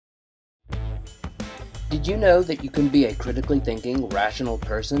Did you know that you can be a critically thinking, rational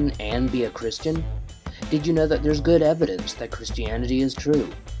person and be a Christian? Did you know that there's good evidence that Christianity is true?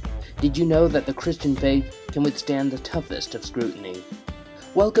 Did you know that the Christian faith can withstand the toughest of scrutiny?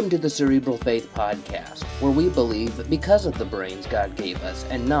 Welcome to the Cerebral Faith Podcast, where we believe because of the brains God gave us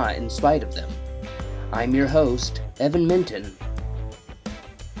and not in spite of them. I'm your host, Evan Minton.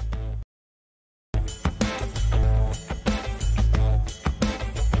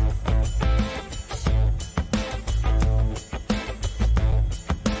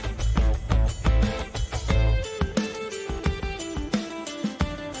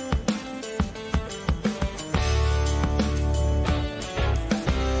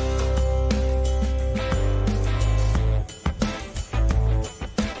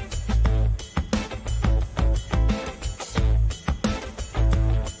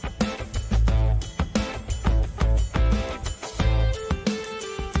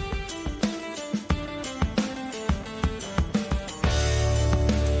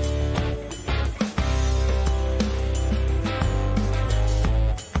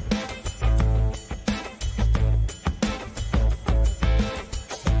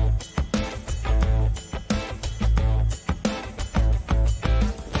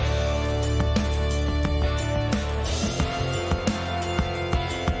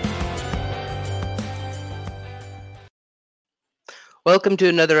 Welcome to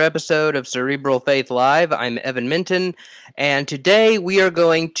another episode of Cerebral Faith Live. I'm Evan Minton, and today we are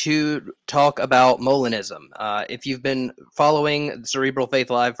going to talk about Molinism. If you've been following Cerebral Faith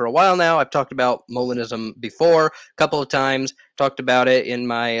Live for a while now, I've talked about Molinism before a couple of times, talked about it in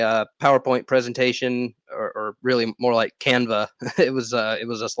my PowerPoint presentation, or really more like Canva. It was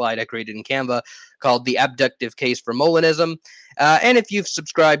a slide I created in Canva called The Abductive Case for Molinism. And if you've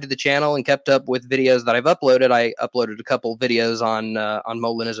subscribed to the channel and kept up with videos that I've uploaded, I uploaded a couple videos on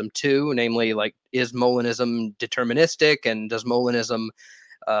Molinism too, namely, like, is Molinism deterministic, and does Molinism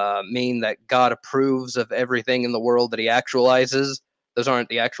mean that God approves of everything in the world that he actualizes? Those aren't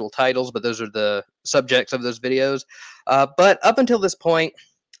the actual titles, but those are the subjects of those videos. But up until this point,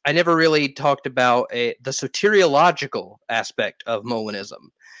 I never really talked about the soteriological aspect of Molinism.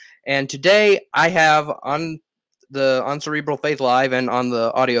 And today I have on Cerebral Faith Live and on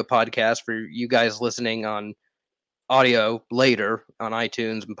the audio podcast for you guys listening on audio later on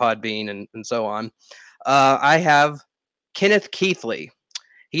iTunes and Podbean and so on, I have Kenneth Keathley.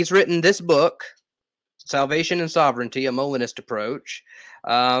 He's written this book, Salvation and Sovereignty, a Molinist Approach,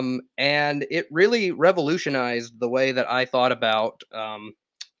 and it really revolutionized the way that I thought about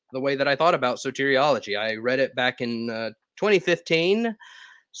soteriology. I read it back in 2015,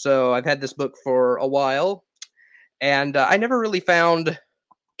 so I've had this book for a while, and I never really found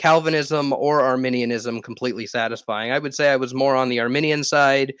Calvinism or Arminianism completely satisfying. I would say I was more on the Arminian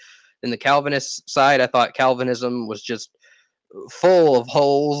side than the Calvinist side. I thought Calvinism was just full of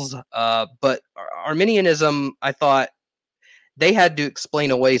holes, but Arminianism, I thought they had to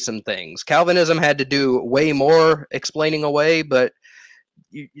explain away some things. Calvinism had to do way more explaining away, but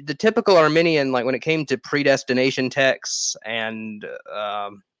the typical Arminian, like when it came to predestination texts and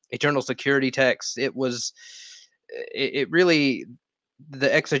eternal security texts, it really,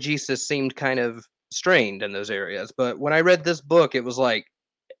 the exegesis seemed kind of strained in those areas. But when I read this book, it was like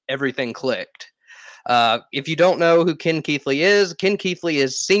everything clicked. If you don't know who Ken Keathley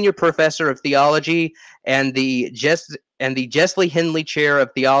is Senior Professor of Theology and the Jessley Henley Chair of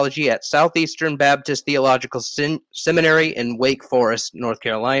Theology at Southeastern Baptist Theological Seminary in Wake Forest, North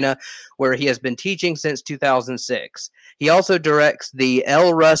Carolina, where he has been teaching since 2006. He also directs the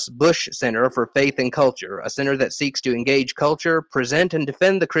R.O.S.E.S Bush Center for Faith and Culture, a center that seeks to engage culture, present and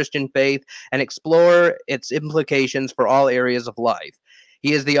defend the Christian faith, and explore its implications for all areas of life.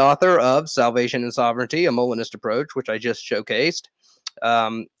 He is the author of Salvation and Sovereignty, a Molinist Approach, which I just showcased.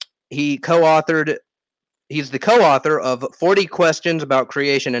 He's the co-author of 40 Questions About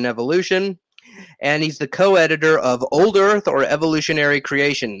Creation and Evolution, and he's the co-editor of Old Earth or Evolutionary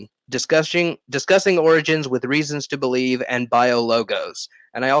Creation, discussing origins with reasons to believe, and Biologos.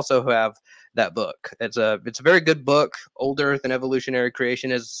 And I also have that book. It's a very good book. Old Earth and Evolutionary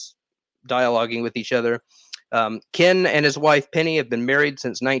Creation is dialoguing with each other. Ken and his wife Penny have been married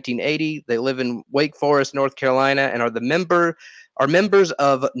since 1980. They live in Wake Forest, North Carolina, and are members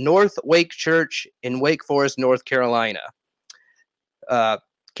of North Wake Church in Wake Forest, North Carolina.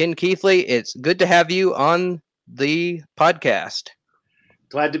 Ken Keathley, it's good to have you on the podcast.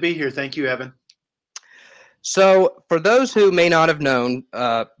 Glad to be here. Thank you, Evan. So for those who may not have known,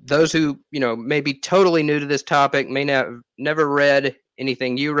 those who, may be totally new to this topic, may never read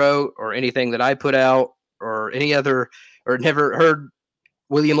anything you wrote or anything that I put out or any other, or never heard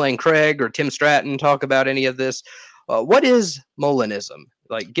William Lane Craig or Tim Stratton talk about any of this. What is Molinism?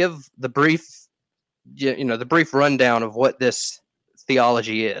 Like, give the brief, the brief rundown of what this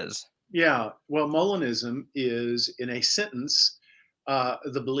theology is. Yeah, well, Molinism is, in a sentence,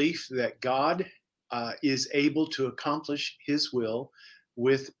 the belief that God is able to accomplish his will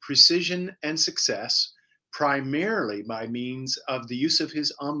with precision and success, primarily by means of the use of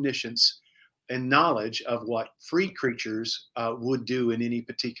his omniscience and knowledge of what free creatures would do in any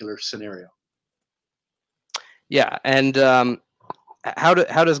particular scenario. Yeah, and how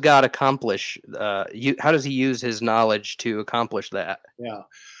does God accomplish? How does he use his knowledge to accomplish that? Yeah,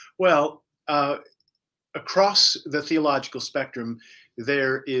 well, across the theological spectrum,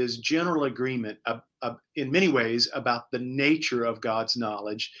 there is general agreement in many ways about the nature of God's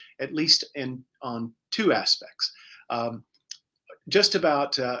knowledge, at least on two aspects. Um, just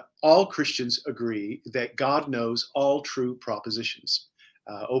about all Christians agree that God knows all true propositions.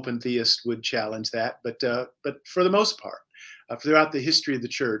 Open theists would challenge that, but for the most part, throughout the history of the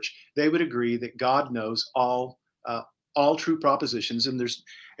church, they would agree that God knows all true propositions, and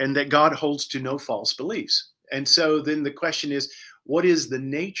that God holds to no false beliefs. And so then the question is, what is the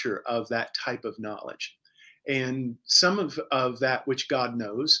nature of that type of knowledge? And some of that which God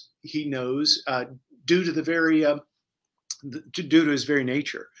knows, he knows due to the very due to his very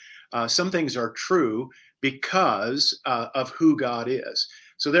nature. Some things are true because of who God is.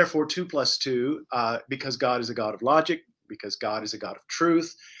 So therefore, 2 plus 2, because God is a God of logic, because God is a God of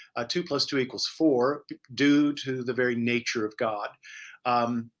truth, 2 plus 2 equals 4, due to the very nature of God.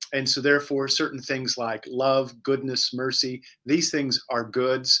 And so therefore, certain things like love, goodness, mercy, these things are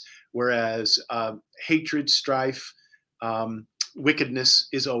goods, whereas hatred, strife, wickedness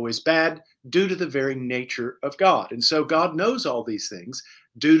is always bad, due to the very nature of God. And so God knows all these things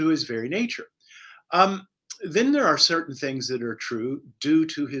due to his very nature. Um, then there are certain things that are true due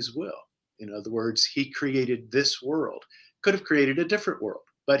to his will. In other words, he created this world, could have created a different world,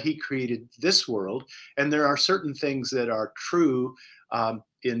 but he created this world. And there are certain things that are true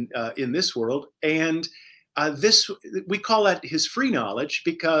in this world. And this, we call that his free knowledge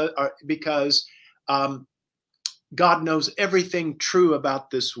because God knows everything true about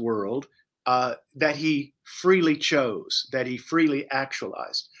this world that he freely chose, that he freely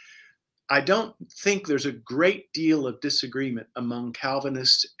actualized. I don't think there's a great deal of disagreement among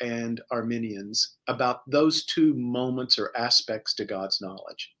Calvinists and Arminians about those two moments or aspects to God's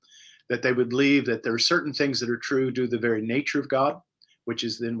knowledge. That they would believe that there are certain things that are true due to the very nature of God, which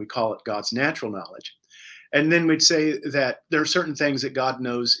is then we call it God's natural knowledge. And then we'd say that there are certain things that God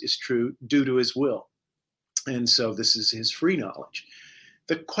knows is true due to his will. And so this is his free knowledge.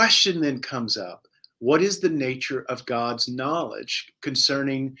 The question then comes up, what is the nature of God's knowledge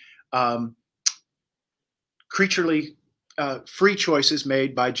concerning creaturely free choices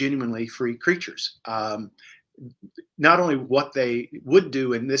made by genuinely free creatures? Not only what they would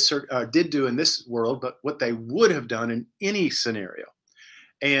do in this did do in this world, but what they would have done in any scenario.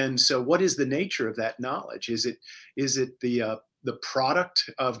 And so, what is the nature of that knowledge? Is it the product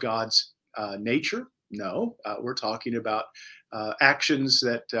of God's nature? No, we're talking about actions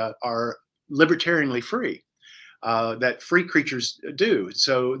that are libertarianly free, that free creatures do.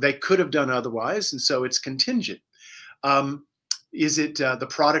 So they could have done otherwise, and so it's contingent. Is it the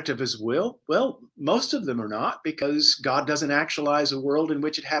product of his will? Well, most of them are not, because God doesn't actualize a world in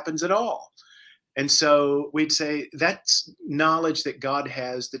which it happens at all. And so we'd say that's knowledge that God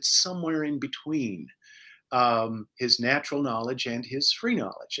has that's somewhere in between his natural knowledge and his free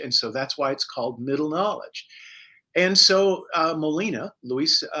knowledge. And so that's why it's called middle knowledge. And so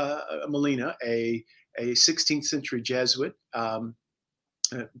Luis Molina, a 16th century Jesuit,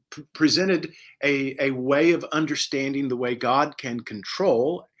 presented a way of understanding the way God can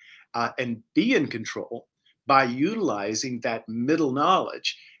control and be in control by utilizing that middle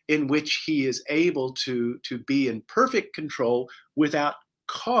knowledge, in which he is able to be in perfect control without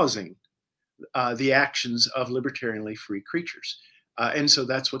causing the actions of libertarianly free creatures. And so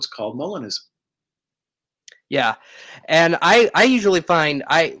that's what's called Molinism. Yeah, and I usually find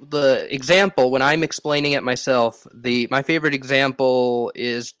the example when I'm explaining it myself, my favorite example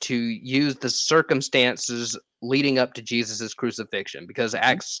is to use the circumstances leading up to Jesus's crucifixion, because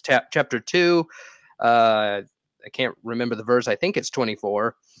Acts chapter 2, I can't remember the verse. I think it's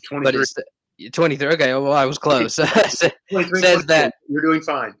 24, 23. but it's 23. Okay, well, I was close. 23, Says that you're doing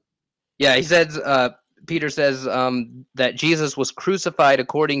fine. Yeah, he says, Peter says that Jesus was crucified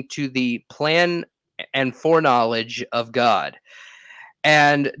according to the plan and foreknowledge of God.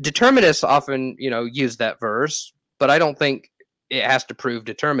 And determinists often, use that verse, but I don't think it has to prove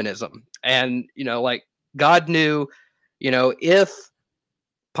determinism. And, like, God knew, if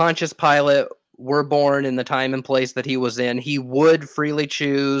Pontius Pilate were born in the time and place that he was in, he would freely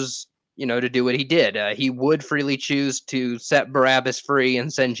choose, to do what he did. He would freely choose to set Barabbas free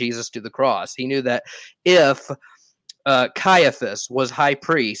and send Jesus to the cross. He knew that if Caiaphas was high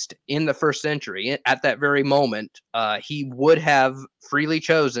priest in the first century, at that very moment, he would have freely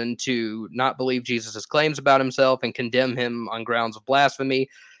chosen to not believe Jesus' claims about himself and condemn him on grounds of blasphemy.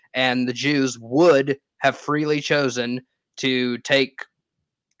 And the Jews would have freely chosen to take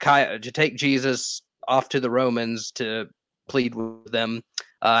Jesus off to the Romans to plead with them.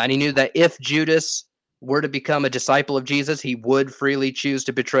 And he knew that if Judas were to become a disciple of Jesus, he would freely choose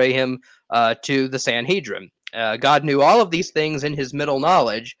to betray him to the Sanhedrin. God knew all of these things in his middle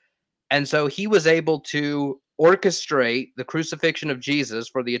knowledge, and so he was able to orchestrate the crucifixion of Jesus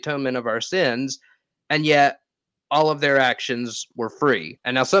for the atonement of our sins, and yet all of their actions were free.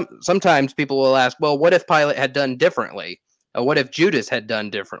 And now sometimes people will ask, well, what if Pilate had done differently? What if Judas had done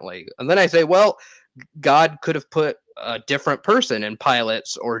differently? And then I say, well, God could have put a different person in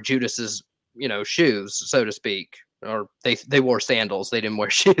Pilate's or Judas's, shoes, so to speak. Or they wore sandals, they didn't wear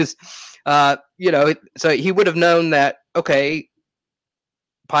shoes. So he would have known that, okay,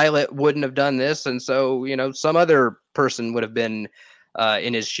 Pilate wouldn't have done this, and so some other person would have been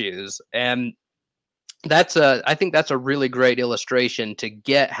in his shoes. And I think that's a really great illustration to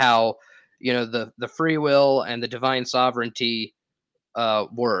get how the free will and the divine sovereignty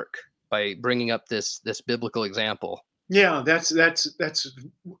work by bringing up this biblical example. Yeah, that's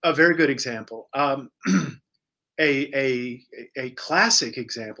a very good example. A classic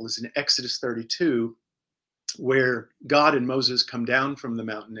example is in Exodus 32, where God and Moses come down from the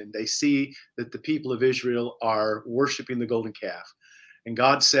mountain and they see that the people of Israel are worshiping the golden calf. And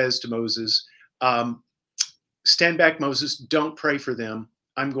God says to Moses, stand back, Moses, don't pray for them.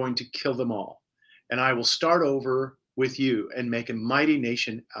 I'm going to kill them all. And I will start over with you and make a mighty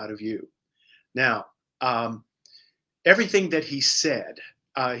nation out of you. Now, everything that he said,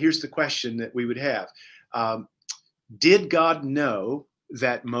 here's the question that we would have. Did God know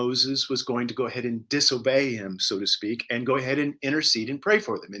that Moses was going to go ahead and disobey him, so to speak, and go ahead and intercede and pray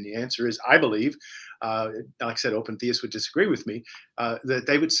for them? And the answer is, I believe, like I said, open theists would disagree with me, that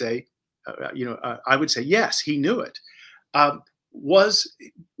they would say, I would say, yes, he knew it. Was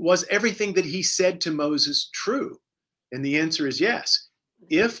everything that he said to Moses true? And the answer is yes.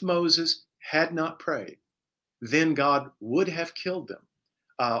 If Moses had not prayed, then God would have killed them,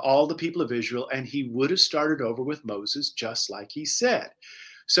 all the people of Israel, and he would have started over with Moses just like he said.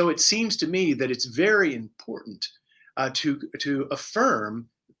 So it seems to me that it's very important to affirm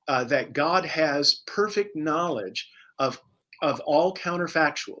that God has perfect knowledge of all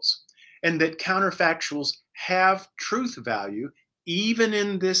counterfactuals, and that counterfactuals have truth value even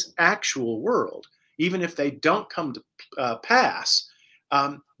in this actual world. Even if they don't come to pass,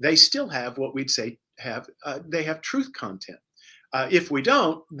 they still have what we'd say they have truth content. If we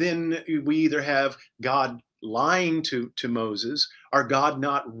don't, then we either have God lying to Moses or God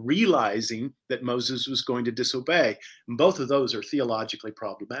not realizing that Moses was going to disobey. And both of those are theologically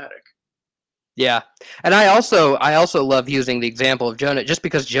problematic. Yeah, and I also love using the example of Jonah, just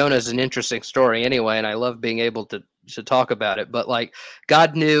because Jonah is an interesting story anyway, and I love being able to talk about it. But like,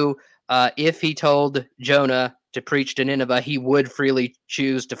 God knew if he told Jonah to preach to Nineveh, he would freely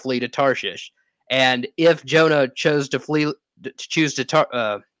choose to flee to Tarshish, and if Jonah chose to flee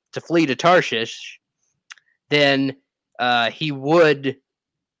to Tarshish, then he would.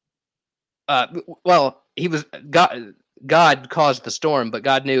 Well, he was God caused the storm, but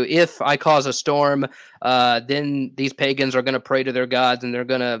God knew if I cause a storm, then these pagans are going to pray to their gods and they're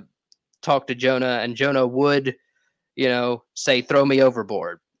going to talk to Jonah, and Jonah would, say, throw me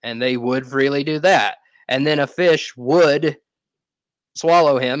overboard. And they would freely do that. And then a fish would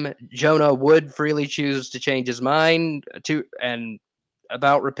swallow him. Jonah would freely choose to change his mind and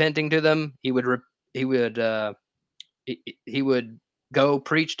about repenting to them. He would go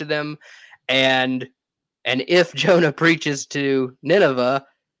preach to them, and if Jonah preaches to Nineveh,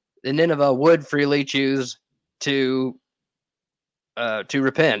 then Nineveh would freely choose to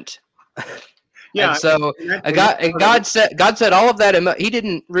repent. Yeah, And so God said all of that. He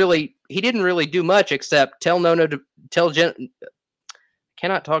didn't really do much except tell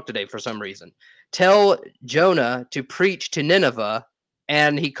cannot talk today for some reason. Tell Jonah to preach to Nineveh,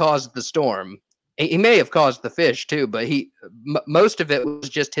 and he caused the storm. He may have caused the fish too, but most of it was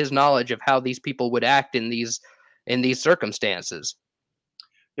just his knowledge of how these people would act in these circumstances.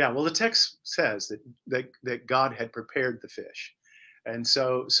 Yeah, well, the text says that God had prepared the fish, and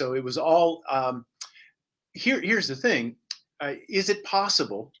so it was all. Here's the thing: is it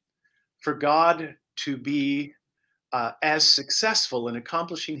possible for God to be as successful in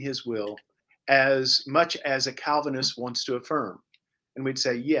accomplishing his will as much as a Calvinist wants to affirm? And we'd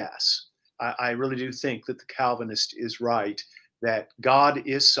say, yes, I really do think that the Calvinist is right, that God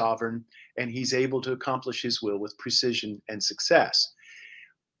is sovereign and he's able to accomplish his will with precision and success.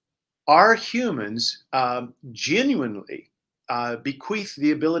 Are humans genuinely bequeath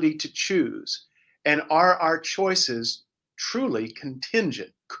the ability to choose? And are our choices truly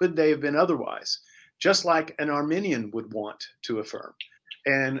contingent? Could they have been otherwise? Just like an Arminian would want to affirm.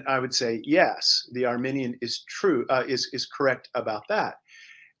 And I would say, yes, the Arminian is true, is correct about that.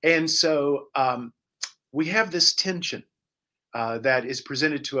 And so we have this tension that is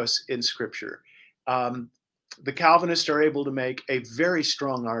presented to us in Scripture. Um, the Calvinists are able to make a very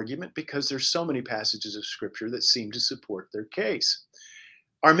strong argument because there's so many passages of Scripture that seem to support their case.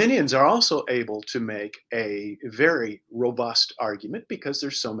 Arminians are also able to make a very robust argument because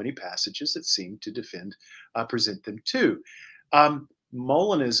there's so many passages that seem to present them too.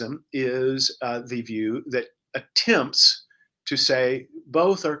 Molinism is the view that attempts to say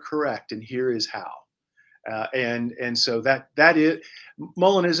both are correct and here is how. And so that is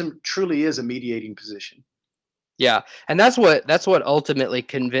Molinism truly is a mediating position. Yeah, and that's what ultimately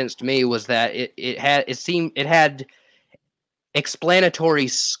convinced me, was that it had explanatory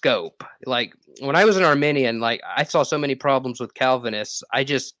scope. Like when I was an Arminian, like I saw so many problems with Calvinists.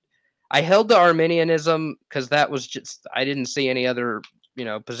 I held to Arminianism because that was just, I didn't see any other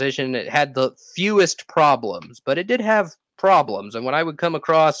position. It had the fewest problems, but it did have problems. And when I would come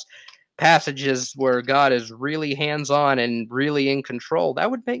across passages where God is really hands-on and really in control,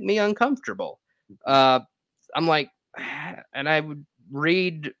 that would make me uncomfortable. I'm like, and I would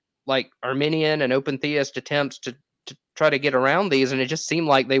read like Arminian and open theist attempts to try to get around these, and it just seemed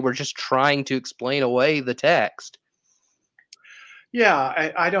like they were just trying to explain away the text.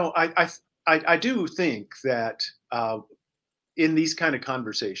 Yeah, I do think that in these kind of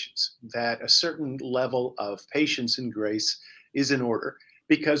conversations, that a certain level of patience and grace is in order,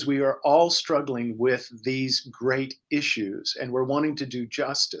 because we are all struggling with these great issues and we're wanting to do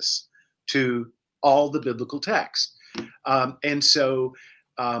justice to all the biblical text. And so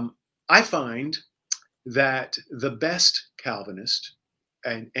I find that the best Calvinist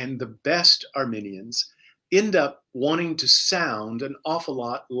and the best Arminians end up wanting to sound an awful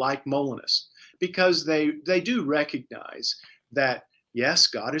lot like Molinists, because they do recognize that, yes,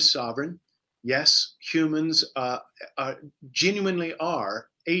 God is sovereign. Yes, humans genuinely are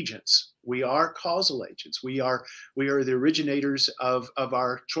agents. We are causal agents. We are the originators of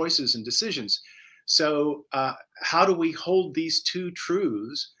our choices and decisions. So how do we hold these two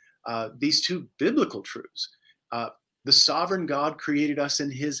truths, these two biblical truths? The sovereign God created us in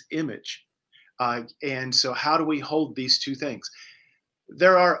his image. And so how do we hold these two things?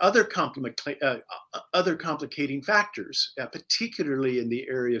 There are other complicating factors, particularly in the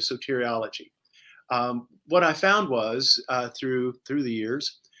area of soteriology. What I found was through the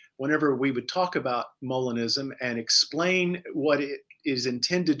years, whenever we would talk about Molinism and explain what it is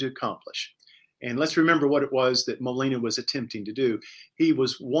intended to accomplish, and let's remember what it was that Molina was attempting to do. He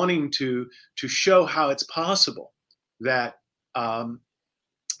was wanting to show how it's possible that the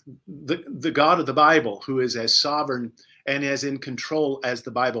God of the Bible, who is as sovereign and as in control as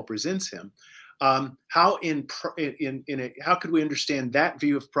the Bible presents him, how could we understand that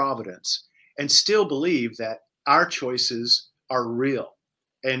view of providence and still believe that our choices are real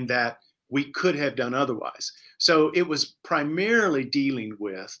and that we could have done otherwise? So it was primarily dealing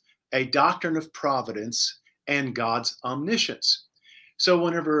with a doctrine of providence and God's omniscience. So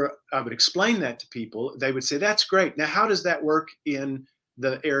whenever I would explain that to people, they would say, that's great. Now, how does that work in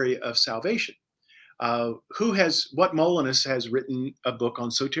the area of salvation? What Molinist has written a book on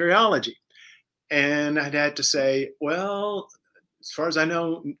soteriology? And I'd had to say, well, as far as I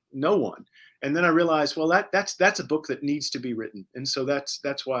know, no one. And then I realized, well, that's a book that needs to be written. And so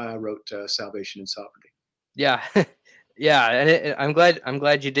that's why I wrote Salvation and Sovereignty. Yeah. Yeah, and I'm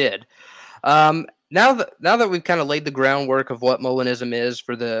glad you did. Now that we've kind of laid the groundwork of what Molinism is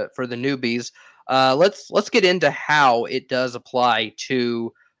for the newbies, let's get into how it does apply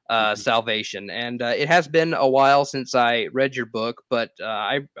to salvation. And it has been a while since I read your book, but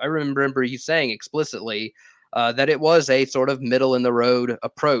I remember you saying explicitly that it was a sort of middle in the road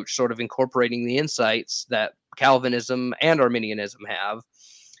approach, sort of incorporating the insights that Calvinism and Arminianism have.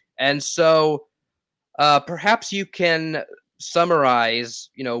 And so perhaps you can summarize,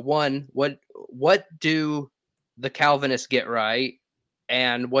 one, what do the Calvinists get right,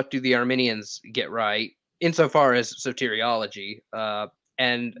 and what do the Arminians get right, insofar as soteriology,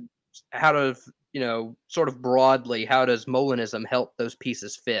 and how does, sort of broadly, how does Molinism help those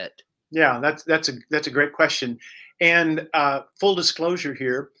pieces fit? Yeah, that's a great question, And full disclosure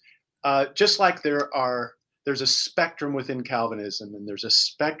here, just like there's a spectrum within Calvinism and there's a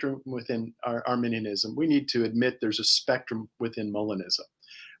spectrum within Arminianism, we need to admit there's a spectrum within Molinism.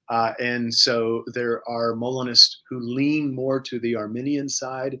 And so there are Molinists who lean more to the Arminian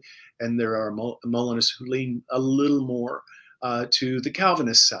side, and there are Molinists who lean a little more to the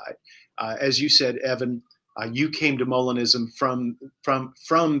Calvinist side. As you said, Evan, you came to Molinism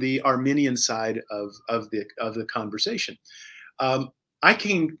from the Arminian side of the conversation. I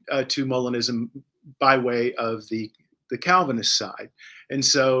came to Molinism by way of the Calvinist side, and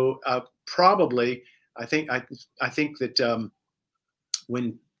so probably I think that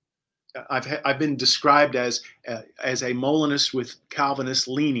when I've been described as a Molinist with Calvinist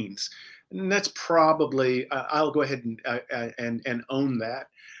leanings, and that's probably I'll go ahead and own that,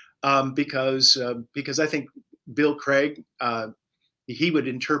 because I think Bill Craig, he would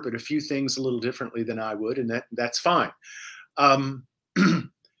interpret a few things a little differently than I would, and that's fine.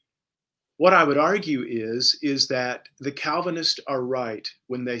 What I would argue is that the Calvinists are right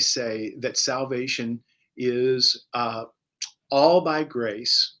when they say that salvation is all by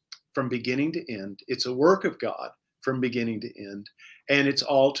grace from beginning to end. It's a work of God from beginning to end, and it's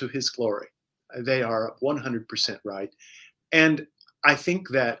all to his glory. They are 100% right. And I think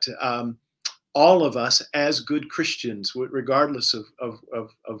that all of us as good Christians, regardless of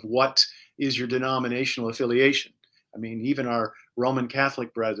what is your denominational affiliation, I mean, even our Roman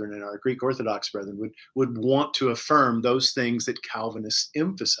Catholic brethren and our Greek Orthodox brethren would want to affirm those things that Calvinists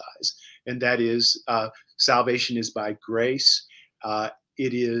emphasize, and that is salvation is by grace.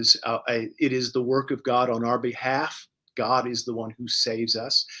 It is the work of God on our behalf. God is the one who saves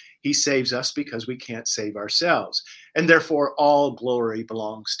us. He saves us because we can't save ourselves, and therefore all glory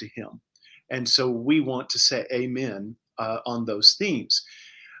belongs to him. And so we want to say amen on those themes.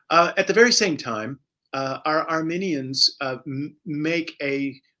 At the very same time, our Arminians our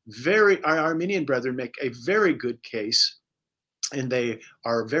Arminian brethren make a very good case, and they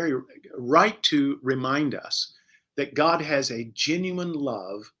are very right to remind us that God has a genuine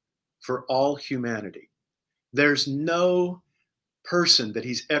love for all humanity. There's no person that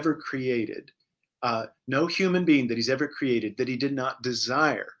he's ever created, no human being that he's ever created that he did not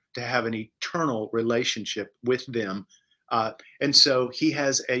desire to have an eternal relationship with them. And so he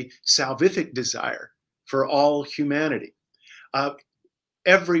has a salvific desire for all humanity.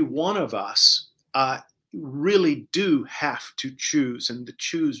 Every one of us really do have to choose, and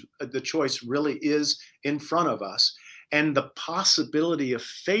the choice really is in front of us. And the possibility of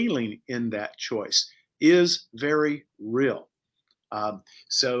failing in that choice is very real.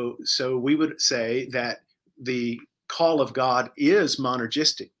 So we would say that the call of God is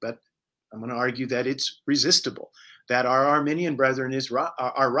monergistic, but I'm going to argue that it's resistible, that our Arminian brethren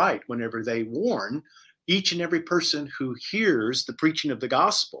are right whenever they warn each and every person who hears the preaching of the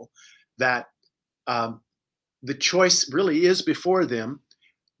gospel that the choice really is before them.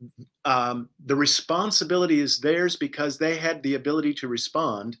 The responsibility is theirs because they had the ability to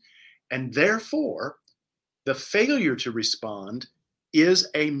respond, and therefore the failure to respond is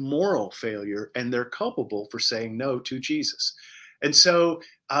a moral failure, and they're culpable for saying no to Jesus. And so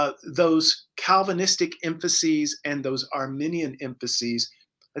those Calvinistic emphases and those Arminian emphases,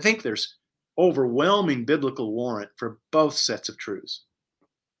 I think there's overwhelming biblical warrant for both sets of truths.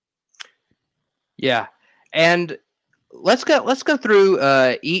 Yeah, and let's go through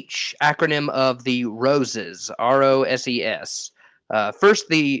each acronym of the R.O.S.E.S. R.O.S.E.S. First,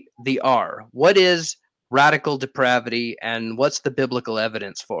 the R. What is radical depravity, and what's the biblical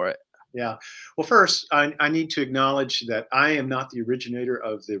evidence for it? Yeah. Well, first, I need to acknowledge that I am not the originator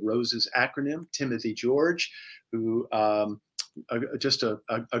of the R.O.S.E.S acronym. Timothy George, who just a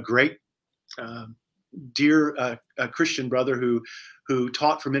great, dear Christian brother who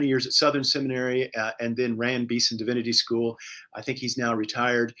taught for many years at Southern Seminary and then ran Beeson Divinity School. I think he's now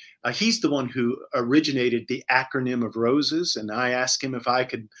retired. He's the one who originated the acronym of R.O.S.E.S, and I asked him if I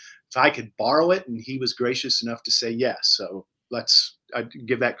could borrow it, and he was gracious enough to say yes. So I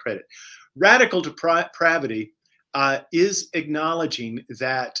give that credit. Radical depravity is acknowledging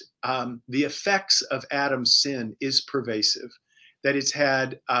that the effects of Adam's sin is pervasive, that it's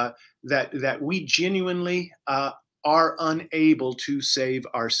had that we genuinely are unable to save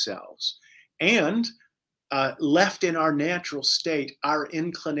ourselves, and left in our natural state, our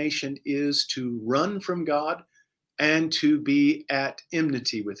inclination is to run from God and to be at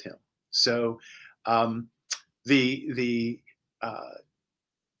enmity with him. So the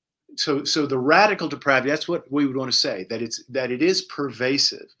radical depravity, that's what we would want to say, that it is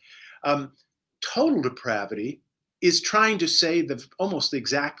pervasive. Total depravity is trying to say almost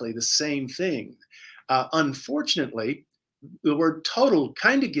exactly the same thing. Unfortunately, the word total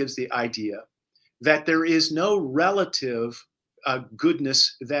kind of gives the idea that there is no relative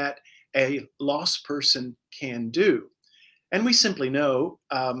goodness that a lost person can do. And we simply know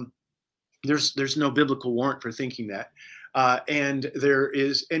there's no biblical warrant for thinking that. And there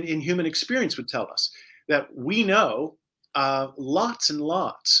is, and in human experience would tell us that we know lots and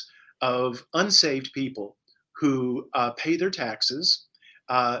lots of unsaved people who pay their taxes,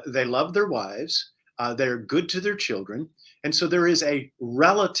 they love their wives, they're good to their children. And so there is a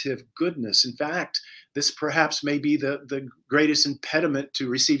relative goodness. In fact, this perhaps may be the greatest impediment to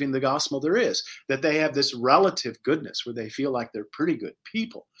receiving the gospel there is, that they have this relative goodness where they feel like they're pretty good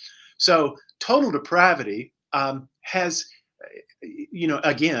people. So total depravity has,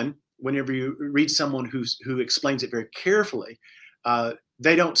 again, whenever you read someone who explains it very carefully,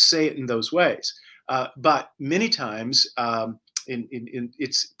 they don't say it in those ways. But many times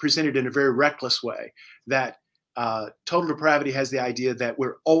it's presented in a very reckless way that total depravity has the idea that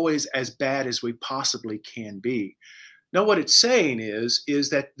we're always as bad as we possibly can be. Now, what it's saying is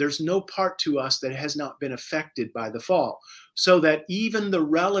that there's no part to us that has not been affected by the fall, so that even the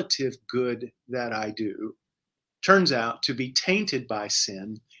relative good that I do turns out to be tainted by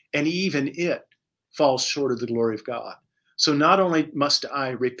sin, and even it falls short of the glory of God. So not only must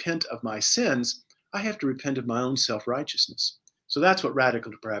I repent of my sins, I have to repent of my own self-righteousness. So that's what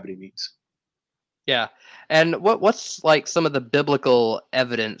radical depravity means. Yeah. And what's like some of the biblical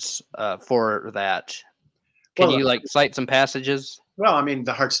evidence for that? Can Well, you like cite some passages? Well, I mean,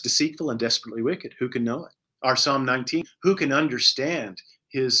 the heart's deceitful and desperately wicked. Who can know it? Our Psalm 19. Who can understand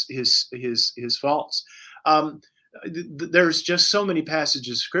his faults? There's just so many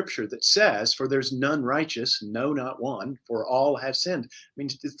passages of Scripture that says, "For there's none righteous, no, not one. For all have sinned." I mean,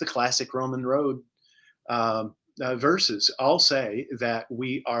 it's the classic Roman road verses. All say that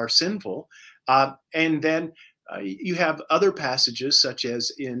we are sinful, and then you have other passages, such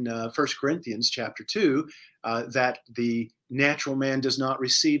as in 1 Corinthians chapter 2, that the natural man does not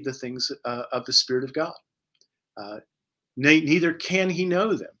receive the things of the Spirit of God. Neither can he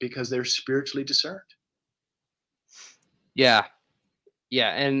know them because they're spiritually discerned. Yeah.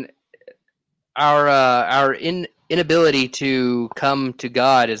 Yeah. And our inability to come to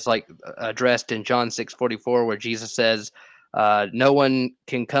God is like addressed in John 6:44, where Jesus says, no one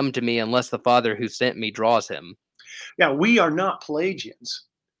can come to me unless the Father who sent me draws him. Yeah, we are not Pelagians.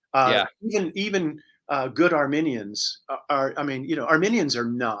 Yeah. Even good Arminians are. I mean, Arminians are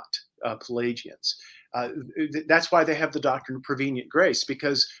not Pelagians. That's why they have the doctrine of prevenient grace,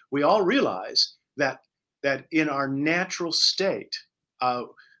 because we all realize that in our natural state,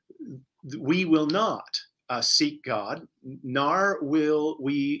 we will not seek God, nor will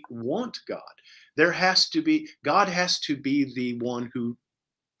we want God. God has to be the one who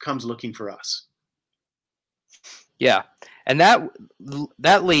comes looking for us. Yeah. And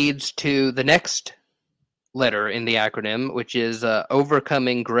that leads to the next letter in the acronym, which is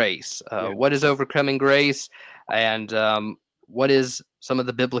overcoming grace. Yeah. What is overcoming grace, and what is some of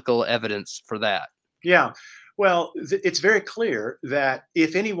the biblical evidence for that? Yeah. Well, it's very clear that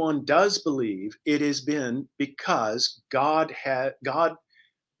if anyone does believe, it has been because the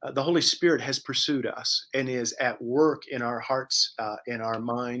Holy Spirit has pursued us and is at work in our hearts, in our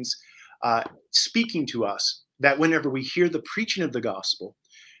minds, speaking to us. That whenever we hear the preaching of the gospel,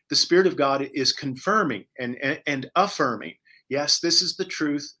 the Spirit of God is confirming and affirming. Yes, this is the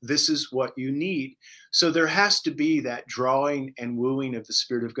truth. This is what you need. So there has to be that drawing and wooing of the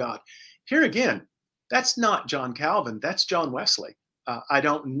Spirit of God. Here again, that's not John Calvin. That's John Wesley. I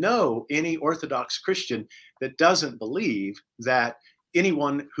don't know any Orthodox Christian that doesn't believe that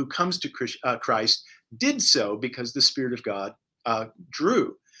anyone who comes to Christ did so because the Spirit of God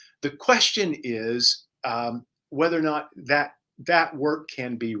drew. The question is whether or not that work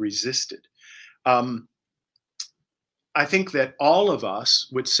can be resisted. I think that all of us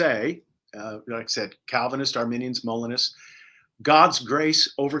would say, like I said, Calvinist, Arminians, Molinists, God's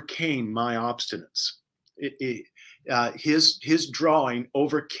grace overcame my obstinance. His drawing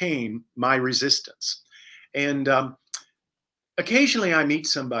overcame my resistance. And occasionally I meet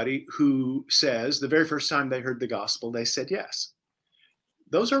somebody who says the very first time they heard the gospel, they said yes.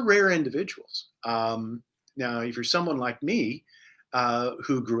 Those are rare individuals. Now, if you're someone like me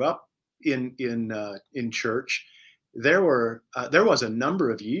who grew up in church, there was a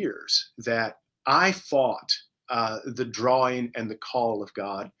number of years that I fought the drawing and the call of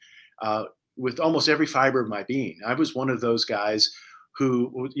God with almost every fiber of my being. I was one of those guys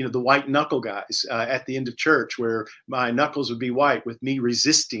who, the white knuckle guys at the end of church, where my knuckles would be white with me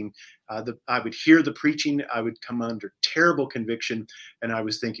resisting. I would hear the preaching, I would come under terrible conviction, and I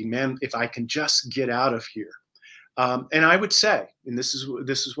was thinking, man, if I can just get out of here. And I would say, and this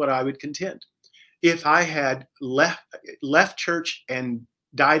is what I would contend, if I had left church and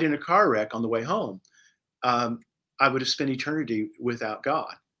died in a car wreck on the way home, I would have spent eternity without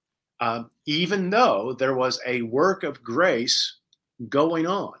God. Even though there was a work of grace going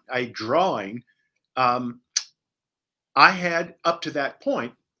on, a drawing, I had up to that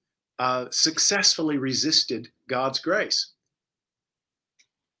point successfully resisted God's grace.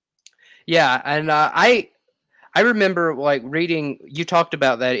 Yeah, and I remember like reading. You talked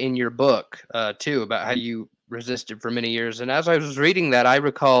about that in your book too, about how you resisted for many years. And as I was reading that, I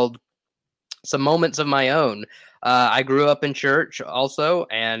recalled some moments of my own. I grew up in church also,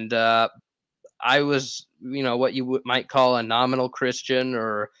 and I was, what you might call a nominal Christian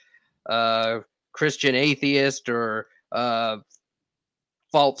or Christian atheist or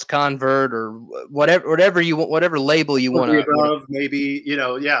false convert or whatever you want, whatever label you Or want the to. above, maybe,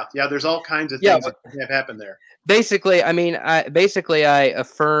 yeah. There's all kinds of Yeah, things that have happened there. basically, I mean, I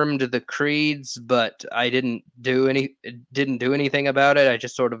affirmed the creeds, but I didn't do anything about it. I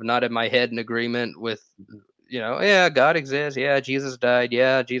just sort of nodded my head in agreement with, yeah, God exists, yeah, Jesus died,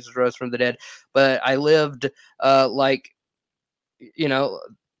 yeah, Jesus rose from the dead. But I lived like, you know,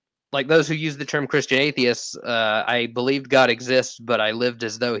 like those who use the term Christian atheists. I believed God exists, but I lived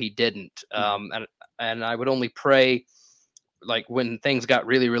as though He didn't. And I would only pray like when things got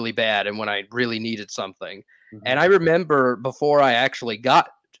really, really bad and when I really needed something. Mm-hmm. And I remember before I actually got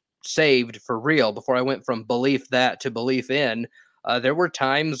saved for real, before I went from belief that to belief in, there were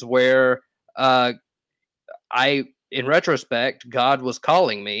times where in retrospect, God was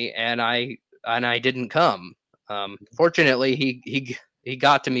calling me, and I didn't come. Fortunately, he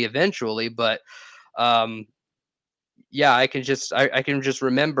got to me eventually, but um, yeah, I can just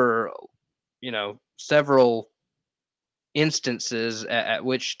remember, several instances at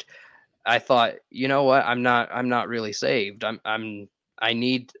which I thought, you know what, I'm not really saved. I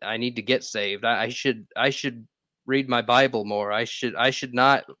need to get saved. I should read my Bible more. I should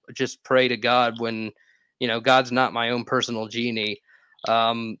not just pray to God when, God's not my own personal genie.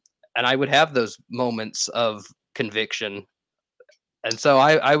 And I would have those moments of conviction. And so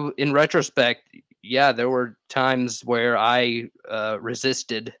in retrospect, yeah, there were times where I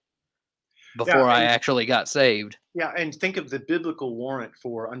resisted Yeah, before I actually got saved. yeah, and think of the biblical warrant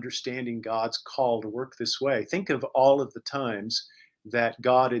for understanding God's call to work this way. Think of all of the times that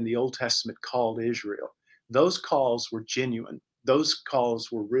God in the Old Testament called Israel. Those calls were genuine. Those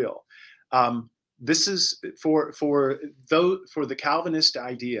calls were real. This is for the Calvinist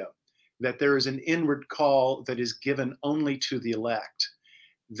idea that there is an inward call that is given only to the elect.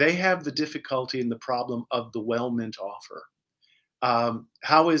 They have the difficulty and the problem of the well-meant offer.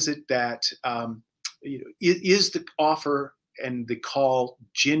 How is it that is the offer and the call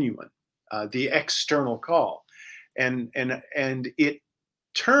genuine, the external call, and it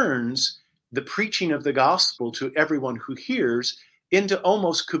turns the preaching of the gospel to everyone who hears into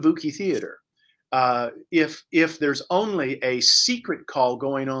almost kabuki theater. If there's only a secret call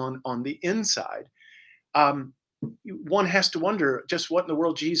going on the inside, one has to wonder just what in the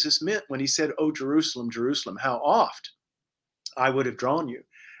world Jesus meant when he said, "Oh, Jerusalem, Jerusalem, how oft I would have drawn you,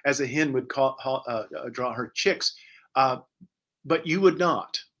 as a hen would draw her chicks, but you would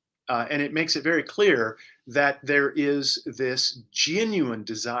not." And it makes it very clear that there is this genuine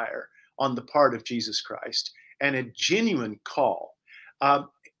desire on the part of Jesus Christ and a genuine call.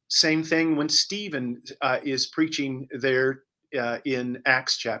 Same thing when Stephen is preaching there in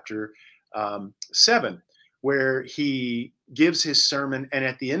Acts chapter 7, where he gives his sermon, and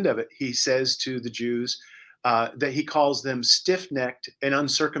at the end of it, he says to the Jews, that he calls them stiff-necked and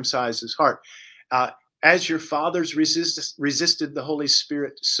uncircumcised as heart. As your fathers resisted the Holy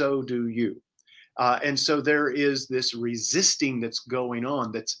Spirit, so do you. And so there is this resisting that's going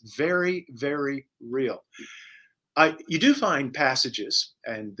on that's very, very real. You do find passages,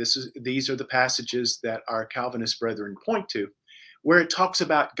 and these are the passages that our Calvinist brethren point to, where it talks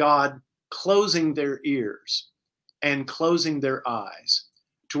about God closing their ears and closing their eyes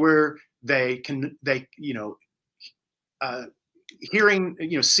to where hearing,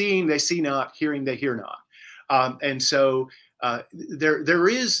 seeing they see not, hearing they hear not. And so there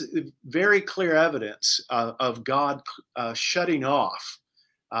is very clear evidence of God shutting off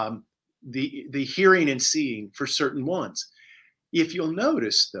the hearing and seeing for certain ones. If you'll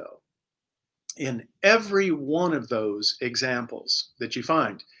notice, though, in every one of those examples that you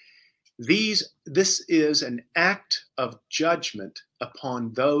find, this is an act of judgment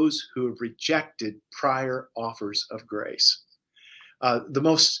upon those who have rejected prior offers of grace. The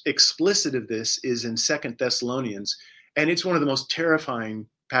most explicit of this is in 2 Thessalonians, and it's one of the most terrifying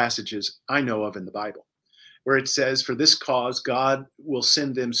passages I know of in the Bible, where it says, "For this cause God will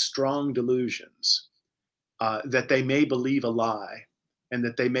send them strong delusions, that they may believe a lie, and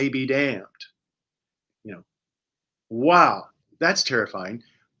that they may be damned." You know, wow, that's terrifying.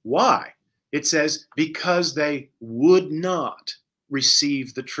 Why? It says, because they would not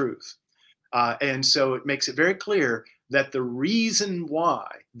receive the truth. And so it makes it very clear that the reason why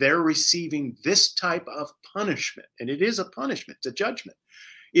they're receiving this type of punishment, and it is a punishment, it's a judgment,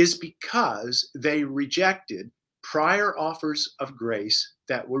 is because they rejected prior offers of grace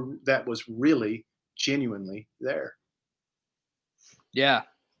that was really genuinely there. Yeah.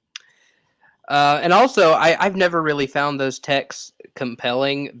 And also, I've never really found those texts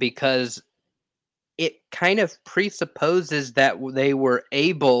compelling because it kind of presupposes that they were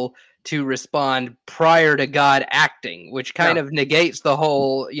able to respond prior to God acting, which kind Yeah. of negates the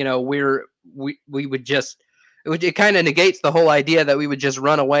whole, we would just, it kind of negates the whole idea that we would just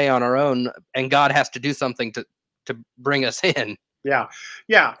run away on our own and God has to do something to bring us in. Yeah,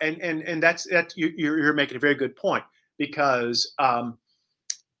 and that's you're making a very good point, because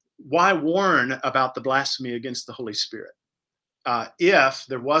why warn about the blasphemy against the Holy Spirit if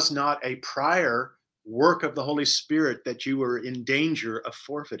there was not a prior work of the Holy Spirit that you were in danger of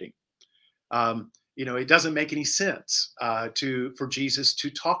forfeiting? It doesn't make any sense for Jesus to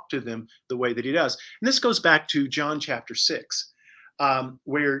talk to them the way that he does. And this goes back to John chapter 6,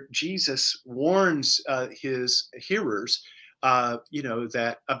 where Jesus warns his hearers,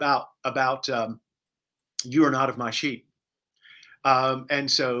 that about you are not of my sheep.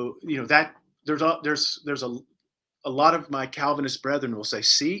 And so, that there's a lot of my Calvinist brethren will say,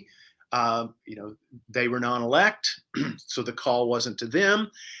 see, they were non-elect, so the call wasn't to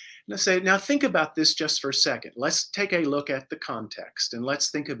them. And I say, now think about this just for a second. Let's take a look at the context, and let's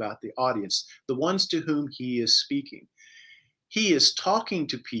think about the audience, the ones to whom he is speaking. He is talking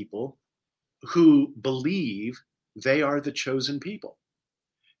to people who believe they are the chosen people.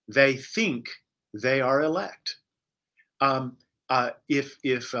 They think they are elect.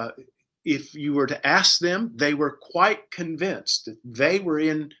 If you were to ask them, they were quite convinced that they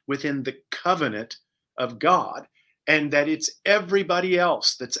were within the covenant of God, and that it's everybody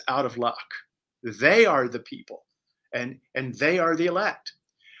else that's out of luck. They are the people, and they are the elect.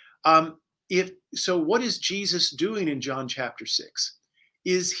 What is Jesus doing in John chapter 6?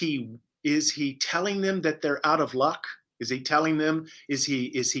 Is he telling them that they're out of luck? Is he telling them? Is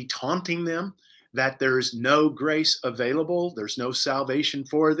he taunting them that there's no grace available? There's no salvation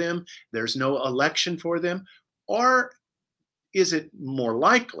for them. There's no election for them? Or is it more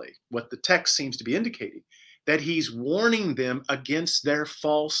likely, what the text seems to be indicating, that he's warning them against their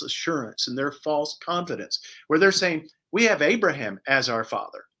false assurance and their false confidence, where they're saying, we have Abraham as our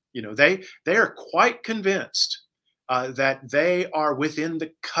father. They are quite convinced that they are within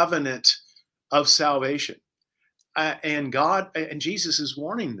the covenant of salvation. And Jesus is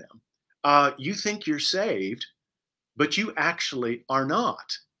warning them. You think you're saved, but you actually are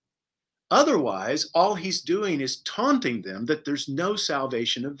not. Otherwise, all he's doing is taunting them that there's no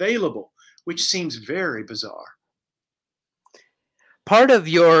salvation available, which seems very bizarre. Part of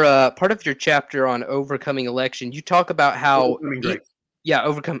your chapter on overcoming election, you talk about how Overcoming grace.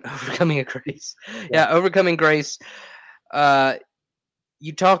 Overcoming grace. Yeah, overcoming grace.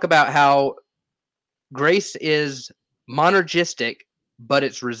 You talk about how grace is monergistic, but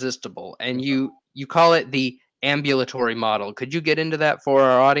it's resistible, and you call it the ambulatory model. Could you get into that for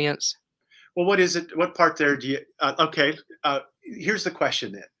our audience? Well, what is it? What part there do you? Okay, here's the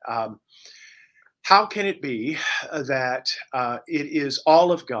question then. How can it be that it is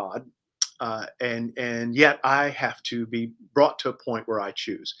all of God, and yet I have to be brought to a point where I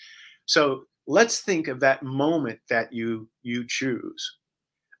choose? So let's think of that moment that you choose,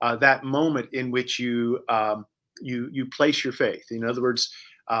 that moment in which you place your faith. In other words,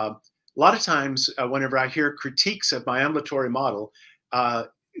 a lot of times whenever I hear critiques of my ambulatory model,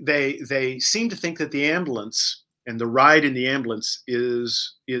 they seem to think that the ambulance and the ride in the ambulance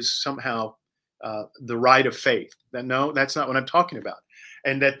is somehow the ride of faith. No, that's not what I'm talking about.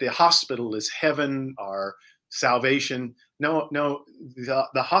 And that the hospital is heaven or salvation. No,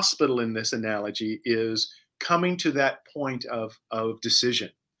 the hospital in this analogy is coming to that point of decision.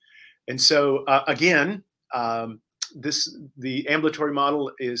 And so again, the ambulatory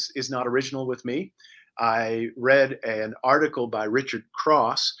model is not original with me. I read an article by Richard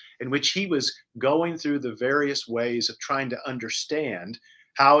Cross in which he was going through the various ways of trying to understand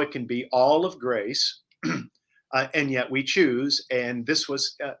how it can be all of grace and yet we choose. And this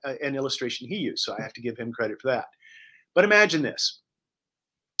was an illustration he used, so I have to give him credit for that. But imagine this.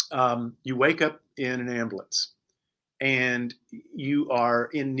 You wake up in an ambulance and you are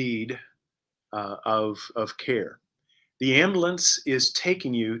in need of care. The ambulance is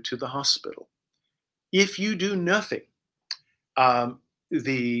taking you to the hospital. If you do nothing, um,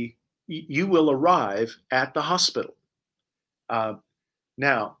 you will arrive at the hospital. Uh,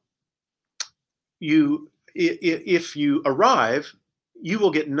 Now, if you arrive, you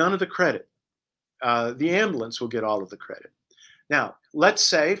will get none of the credit. The ambulance will get all of the credit. Now, let's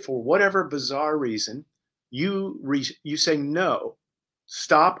say for whatever bizarre reason, you say no,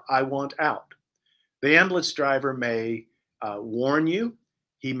 stop, I want out. The ambulance driver may warn you,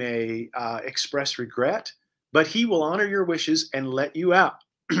 he may express regret, but he will honor your wishes and let you out.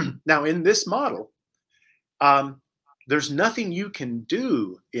 Now, in this model, um, there's nothing you can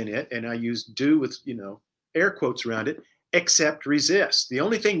do in it, and I use "do" with air quotes around it, except resist. The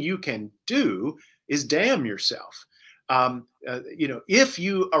only thing you can do is damn yourself. If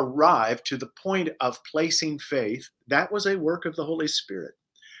you arrive to the point of placing faith, that was a work of the Holy Spirit.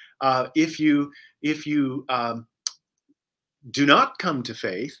 If you do not come to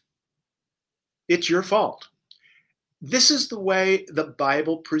faith, it's your fault. This is the way the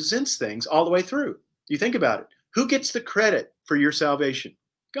Bible presents things all the way through. You think about it. Who gets the credit for your salvation?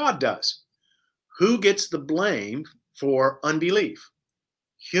 God does. Who gets the blame for unbelief?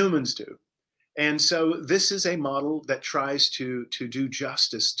 Humans do. And so this is a model that tries to do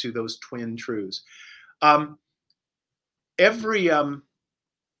justice to those twin truths. If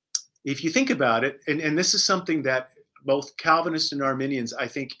you think about it, and this is something that both Calvinists and Arminians, I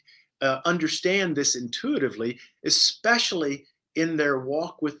think, understand this intuitively, especially in their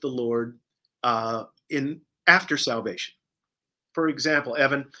walk with the Lord after salvation. For example,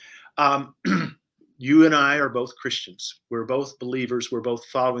 Evan, you and I are both Christians. We're both believers. We're both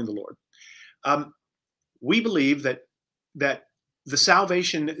following the Lord. We believe that the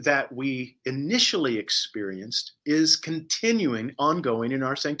salvation that we initially experienced is continuing, ongoing in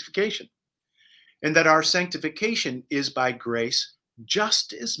our sanctification, and that our sanctification is by grace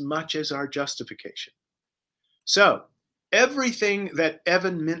just as much as our justification. So everything that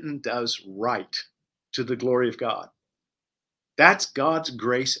Evan Minton does right to the glory of God, that's God's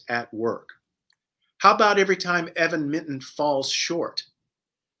grace at work. How about every time Evan Minton falls short?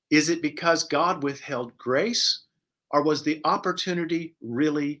 Is it because God withheld grace, or was the opportunity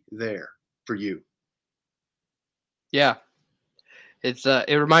really there for you? Yeah.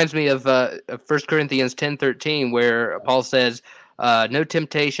 It reminds me of 1 Corinthians 10:13, where Paul says, no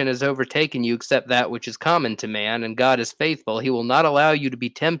temptation has overtaken you except that which is common to man, and God is faithful. He will not allow you to be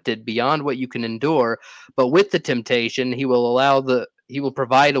tempted beyond what you can endure, but with the temptation, he will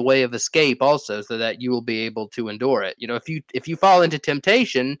provide a way of escape also, so that you will be able to endure it. If you fall into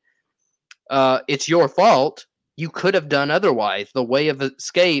temptation, it's your fault. You could have done otherwise. The way of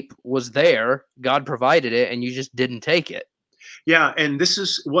escape was there. God provided it, and you just didn't take it. Yeah, and this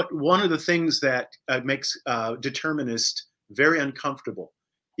is one of the things that makes determinists very uncomfortable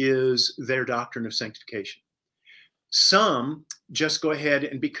is their doctrine of sanctification. Some just go ahead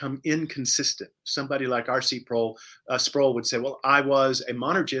and become inconsistent. Somebody like R.C. Sproul would say, well, I was a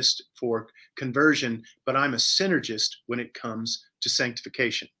monergist for conversion, but I'm a synergist when it comes to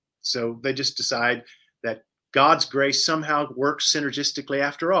sanctification. So they just decide that God's grace somehow works synergistically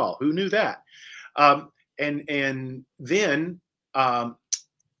after all. Who knew that? And then,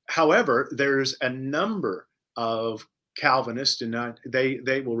 however, there's a number of Calvinists, and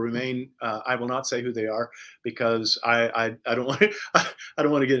they will remain. I will not say who they are because I don't want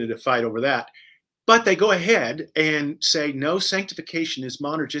to get into a fight over that. But they go ahead and say no, sanctification is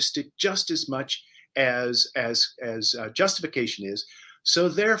monergistic just as much as justification is. So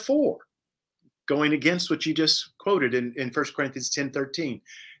therefore, going against what you just quoted in 1 Corinthians 10:13,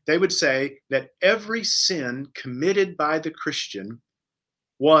 they would say that every sin committed by the Christian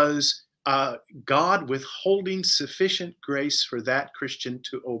was God withholding sufficient grace for that Christian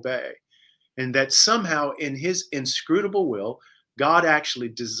to obey. And that somehow in his inscrutable will, God actually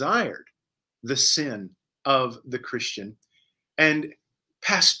desired the sin of the Christian. And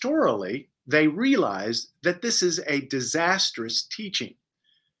pastorally, they realized that this is a disastrous teaching.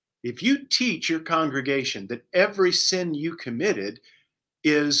 If you teach your congregation that every sin you committed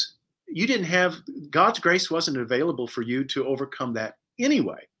is, you didn't have, God's grace wasn't available for you to overcome that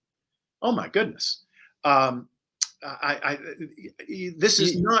anyway. Oh my goodness. This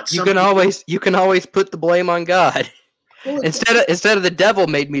is not something you can always put the blame on God. Well, instead of the devil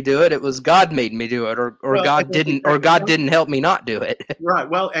made me do it, it was God made me do it, or God didn't help me not do it. Right.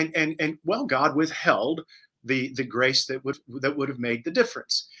 Well, and God withheld the grace that would have made the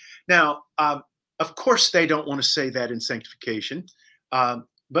difference. Now, of course, they don't want to say that in sanctification,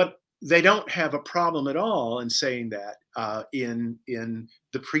 but they don't have a problem at all in saying that in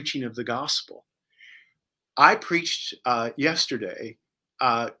the preaching of the gospel. I preached yesterday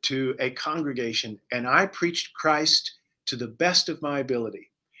to a congregation, and I preached Christ to the best of my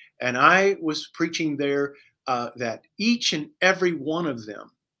ability. And I was preaching there that each and every one of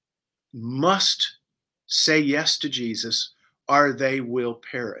them must say yes to Jesus, or they will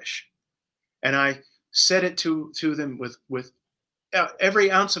perish. And I said it to them with every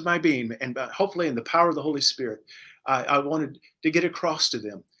ounce of my being, and hopefully in the power of the Holy Spirit. I wanted to get across to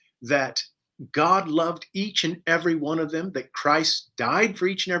them that God loved each and every one of them, that Christ died for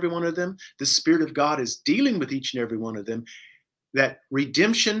each and every one of them. The Spirit of God is dealing with each and every one of them, that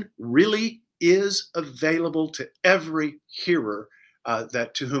redemption really is available to every hearer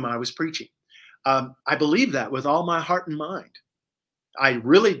that to whom I was preaching. I believe that with all my heart and mind. I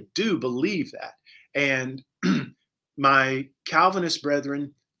really do believe that. And my Calvinist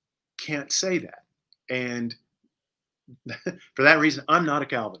brethren can't say that. And for that reason, I'm not a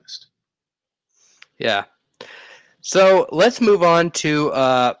Calvinist. Yeah. So let's move on to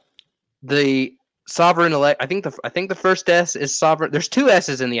the sovereign elect. I think the first S is sovereign. There's two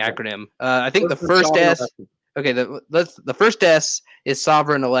S's in the acronym. I think the first S. Okay, the first S is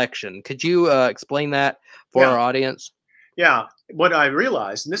sovereign election. Could you explain that for our audience? Yeah. What I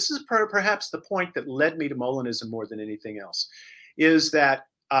realized, and this is perhaps the point that led me to Molinism more than anything else, is that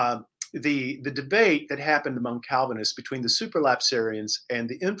the debate that happened among Calvinists between the supralapsarians and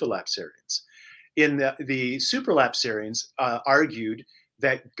the infralapsarians. In the supralapsarians argued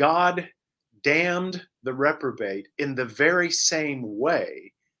that God damned the reprobate in the very same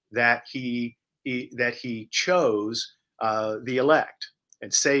way that he chose the elect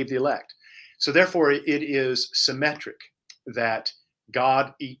and saved the elect. So therefore, it is symmetric that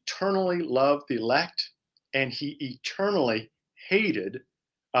God eternally loved the elect and he eternally hated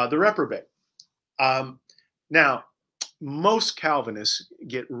the reprobate. Now, most Calvinists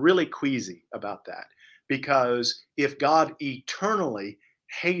get really queasy about that, because if God eternally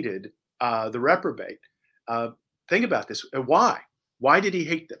hated the reprobate, think about this. Why? Why did he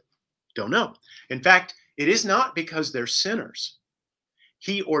hate them? Don't know. In fact, it is not because they're sinners.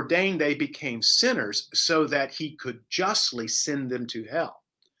 He ordained they became sinners so that he could justly send them to hell.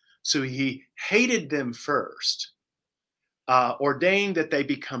 So he hated them first, ordained that they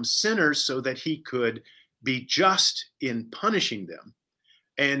become sinners so that he could be just in punishing them.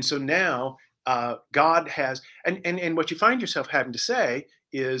 And so now God has, and what you find yourself having to say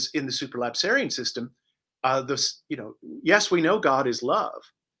is, in the supralapsarian system, yes, we know God is love,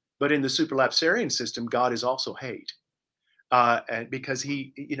 but in the supralapsarian system, God is also hate. And because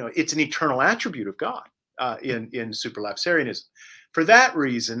it's an eternal attribute of God in supralapsarianism. For that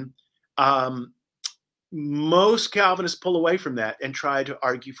reason, most Calvinists pull away from that and try to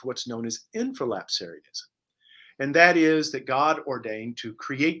argue for what's known as infralapsarianism. And that is that God ordained to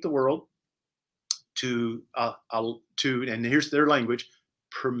create the world, to and here's their language,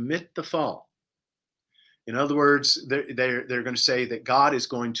 permit the fall. In other words, they're going to say that God is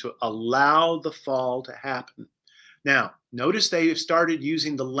going to allow the fall to happen. Now, notice they have started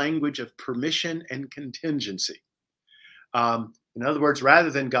using the language of permission and contingency. In other words, rather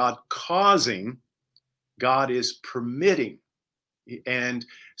than God causing, God is permitting. And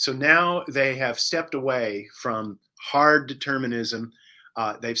so now they have stepped away from hard determinism.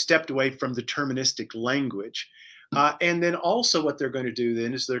 They've stepped away from the deterministic language. And then also what they're going to do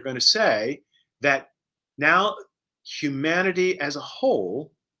then is they're going to say that now humanity as a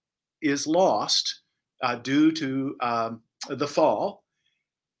whole is lost due to the fall.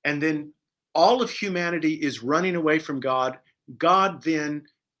 And then all of humanity is running away from God. God then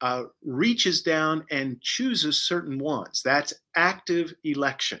reaches down and chooses certain ones. That's active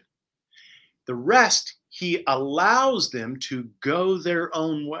election. The rest, he allows them to go their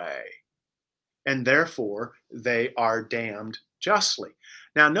own way, and therefore they are damned justly.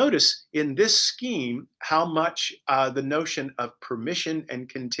 Now, notice in this scheme how much the notion of permission and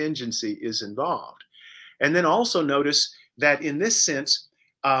contingency is involved. And then also notice that in this sense,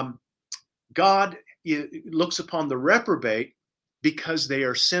 God looks upon the reprobate because they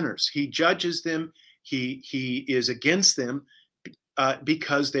are sinners. He judges them. He is against them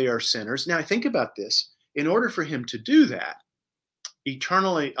because they are sinners. Now, think about this. In order for him to do that,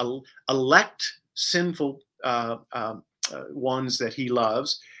 eternally elect sinful ones that he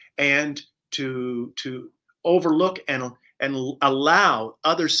loves, and to overlook and allow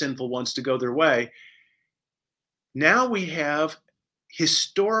other sinful ones to go their way. Now we have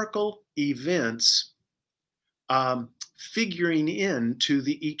historical events figuring into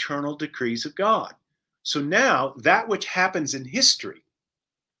the eternal decrees of God. So now that which happens in history,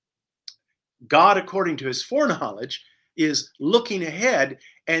 God, according to his foreknowledge, is looking ahead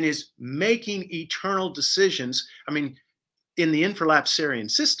and is making eternal decisions. I mean, in the infralapsarian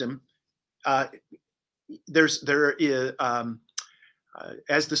system, there is,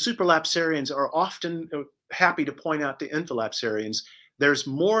 as the supralapsarians are often happy to point out to infralapsarians, there's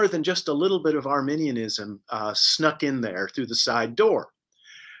more than just a little bit of Arminianism snuck in there through the side door.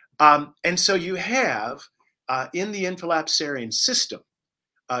 And so you have, in the infralapsarian system,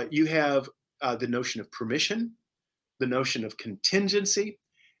 you have the notion of permission, the notion of contingency,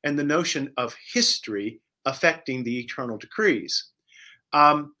 and the notion of history affecting the eternal decrees.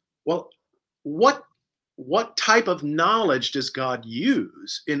 Well, what type of knowledge does God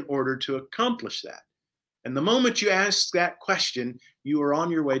use in order to accomplish that? And the moment you ask that question, you are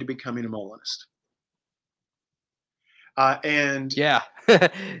on your way to becoming a Molinist. Yeah.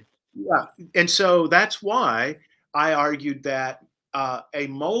 Yeah, and so that's why I argued that a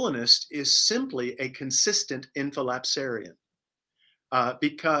Molinist is simply a consistent infralapsarian,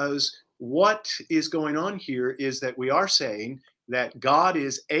 because what is going on here is that we are saying that God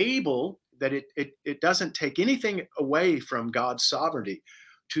is able, that it doesn't take anything away from God's sovereignty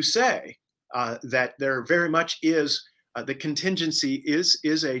to say that there very much is the contingency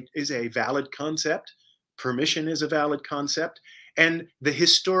is a valid concept, permission is a valid concept, and the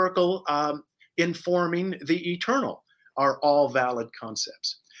historical informing the eternal are all valid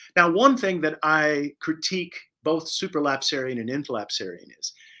concepts. Now, one thing that I critique both supralapsarian and infralapsarian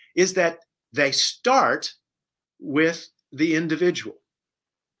is that they start with the individual.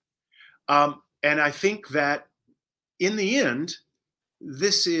 And I think that in the end,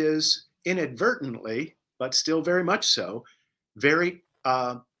 this is inadvertently, but still very much so, very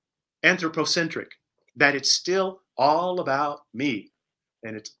anthropocentric, that it's still all about me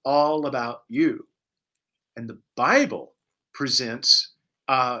and it's all about you. And the Bible presents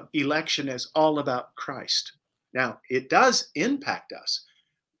election as all about Christ. Now, it does impact us.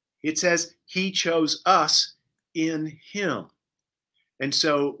 It says he chose us in him. And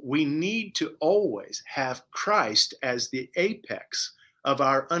so we need to always have Christ as the apex of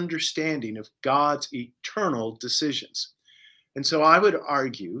our understanding of God's eternal decisions. And so I would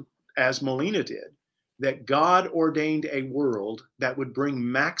argue, as Molina did, that God ordained a world that would bring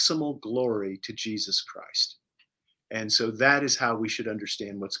maximal glory to Jesus Christ. And so that is how we should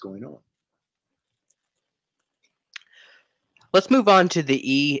understand what's going on. Let's move on to the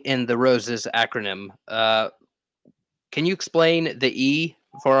E in the R.O.S.E.S acronym. Can you explain the E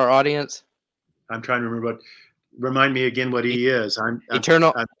for our audience? I'm trying to remember remind me again what E is.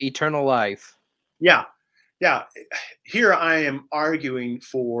 Eternal life. Yeah. Here I am arguing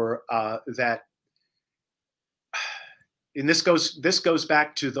for that. And this goes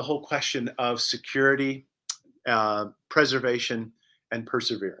back to the whole question of security, preservation, and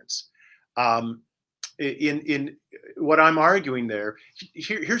perseverance. In what I'm arguing there,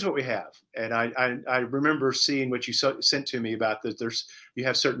 here's what we have. And I remember seeing what you sent to me about that. You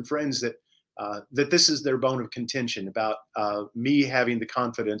have certain friends that this is their bone of contention about me having the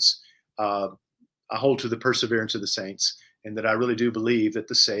confidence I hold to the perseverance of the saints, and that I really do believe that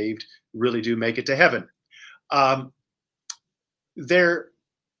the saved really do make it to heaven. There,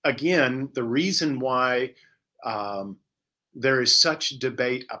 again, the reason why there is such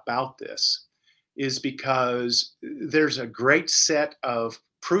debate about this is because there's a great set of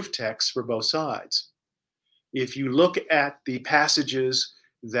proof texts for both sides. If you look at the passages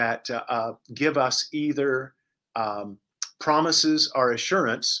that give us either promises or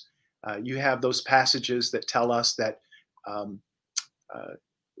assurance, you have those passages that tell us that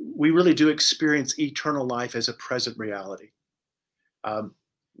we really do experience eternal life as a present reality.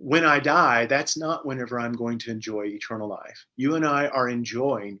 When I die, that's not whenever I'm going to enjoy eternal life. You and I are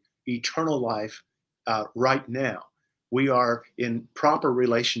enjoying eternal life right now. We are in proper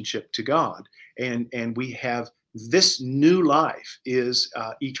relationship to God, and we have this new life is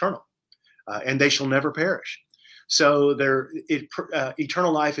eternal, and they shall never perish. So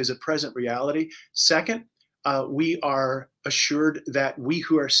eternal life is a present reality. Second, we are assured that we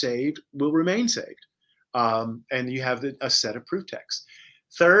who are saved will remain saved. And you have a set of proof texts.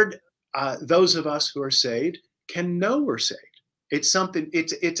 Third, those of us who are saved can know we're saved. It's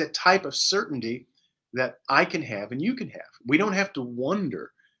a type of certainty that I can have and you can have. We don't have to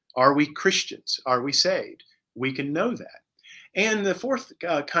wonder, are we Christians? Are we saved? We can know that. And the fourth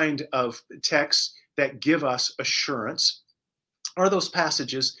kind of texts that give us assurance are those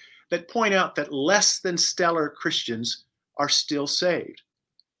passages that point out that less than stellar Christians are still saved.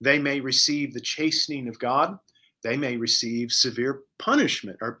 They may receive the chastening of God. They may receive severe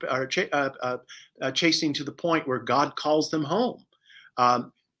punishment or chastening to the point where God calls them home.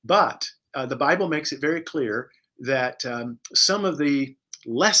 But the Bible makes it very clear that some of the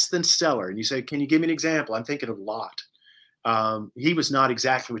less than stellar, and you say, can you give me an example? I'm thinking of Lot. He was not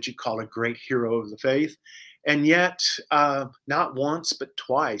exactly what you'd call a great hero of the faith. And yet, not once, but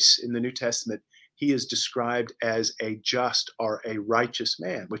twice in the New Testament, he is described as a just or a righteous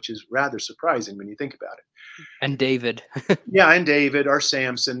man, which is rather surprising when you think about it. And David. Yeah, and David or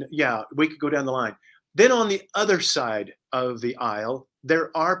Samson. Yeah, we could go down the line. Then on the other side of the aisle,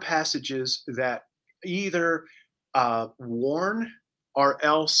 there are passages that either warn or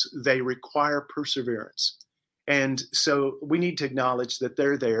else they require perseverance. And so we need to acknowledge that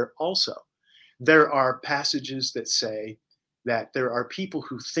they're there also. There are passages that say that there are people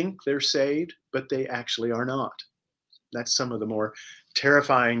who think they're saved, but they actually are not. That's some of the more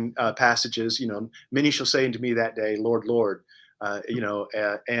terrifying passages. Many shall say unto me that day, Lord, Lord. And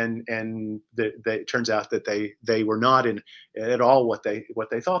it turns out that they were not in at all what they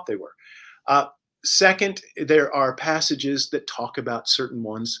thought they were. Second, there are passages that talk about certain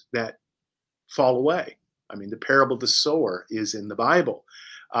ones that fall away. I mean, the parable of the sower is in the Bible.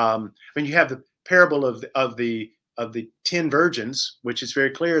 You have the parable of the 10 virgins, which is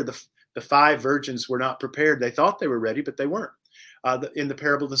very clear. The 5 virgins were not prepared. They thought they were ready, but they weren't. In the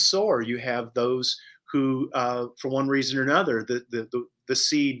parable of the sower, you have those who, for one reason or another, the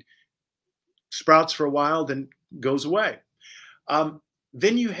seed sprouts for a while, then goes away.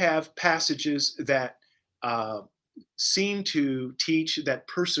 Then you have passages that seem to teach that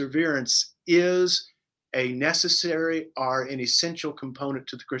perseverance is a necessary or an essential component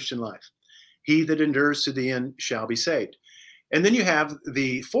to the Christian life. He that endures to the end shall be saved. And then you have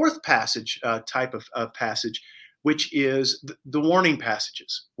the fourth passage, type of passage, which is the warning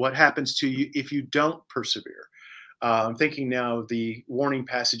passages. What happens to you if you don't persevere? I'm thinking now of the warning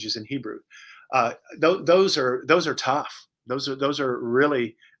passages in Hebrew. Those are tough. Those are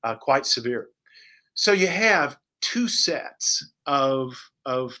really quite severe. So you have 2 sets of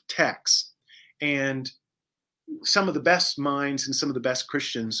texts, and some of the best minds and some of the best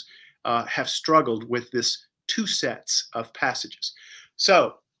Christians have struggled with this 2 sets of passages.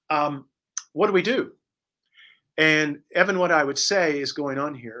 So what do we do? And Evan, what I would say is going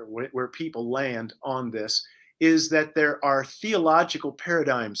on here, where people land on this, is that there are theological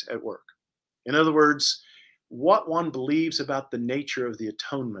paradigms at work. In other words, what one believes about the nature of the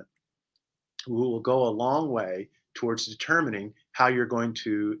atonement will go a long way towards determining how you're going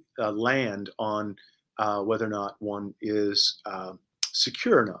to land on whether or not one is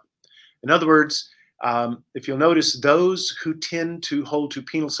secure or not. In other words, if you'll notice, those who tend to hold to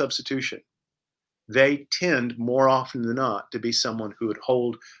penal substitution, they tend more often than not to be someone who would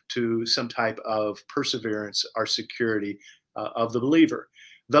hold to some type of perseverance or security of the believer.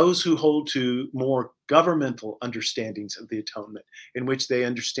 Those who hold to more governmental understandings of the atonement, in which they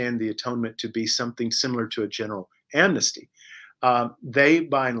understand the atonement to be something similar to a general amnesty, they,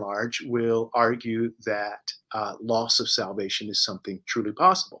 by and large, will argue that loss of salvation is something truly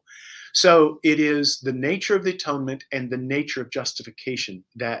possible. So it is the nature of the atonement and the nature of justification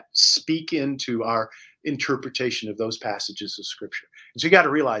that speak into our interpretation of those passages of Scripture. And so you got to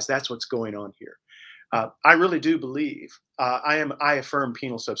realize that's what's going on here. I really do believe, I affirm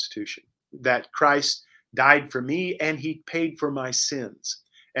penal substitution, that Christ died for me and he paid for my sins,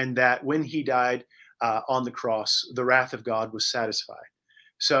 and that when he died on the cross, the wrath of God was satisfied.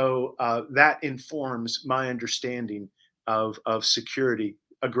 So that informs my understanding of security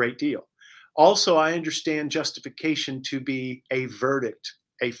a great deal. Also, I understand justification to be a verdict,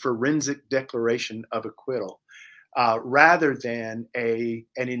 a forensic declaration of acquittal, rather than an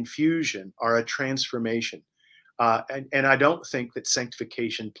infusion or a transformation. And I don't think that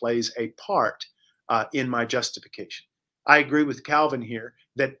sanctification plays a part in my justification. I agree with Calvin here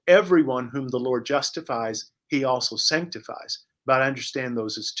that everyone whom the Lord justifies, he also sanctifies. But I understand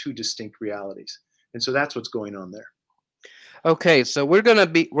those as 2 distinct realities. And so that's what's going on there. Okay, so we're gonna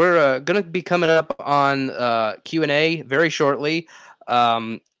be coming up on Q&A very shortly.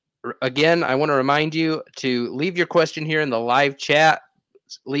 Again, I want to remind you to leave your question here in the live chat.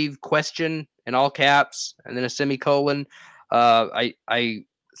 Leave question in all caps and then a semicolon. I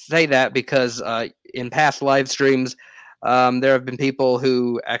say that because in past live streams, there have been people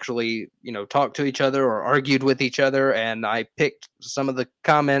who actually, talked to each other or argued with each other, and I picked some of the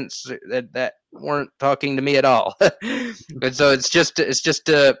comments that weren't talking to me at all. And so it's just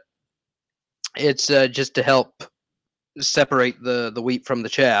to help separate the wheat from the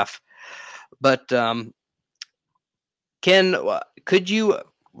chaff. But Ken, could you?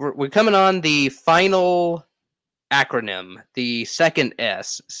 We're coming on the final acronym, the second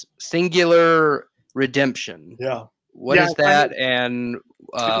S, singular redemption. Yeah. What Yeah. is that, and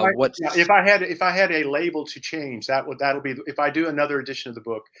what's... If I had a label to change, that'll be, if I do another edition of the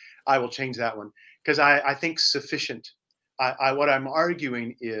book, I will change that one, because I think sufficient. What I'm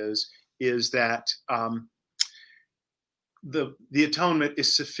arguing is that the atonement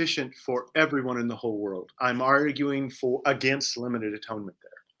is sufficient for everyone in the whole world. I'm arguing against limited atonement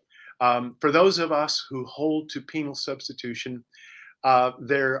there. For those of us who hold to penal substitution,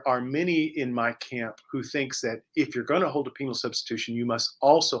 there are many in my camp who thinks that if you're going to hold to penal substitution, you must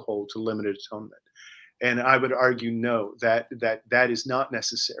also hold to limited atonement. And I would argue no, that is not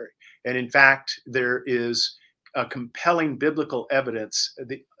necessary. And in fact, there is a compelling biblical evidence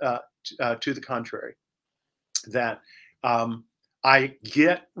to the contrary. That I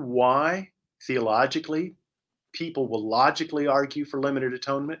get why theologically people will logically argue for limited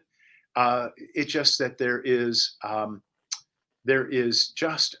atonement. It's just that there is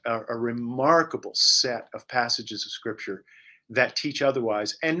just a remarkable set of passages of Scripture that teach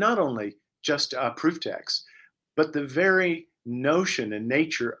otherwise, and not only just proof texts, but the very notion and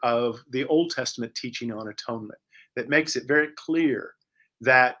nature of the Old Testament teaching on atonement that makes it very clear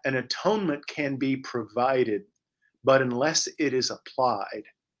that an atonement can be provided, but unless it is applied,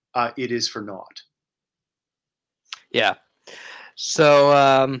 it is for naught. Yeah.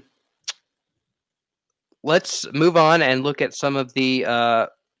 So let's move on and look at some of the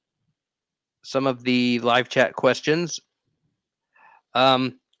live chat questions.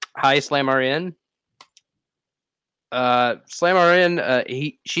 Hi, SlamRN.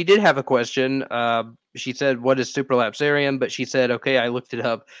 SlamRN, she did have a question. She said, "What is supralapsarian?" But she said, "Okay, I looked it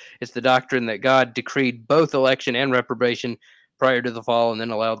up. It's the doctrine that God decreed both election and reprobation prior to the fall, and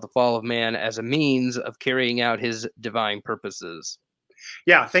then allowed the fall of man as a means of carrying out His divine purposes."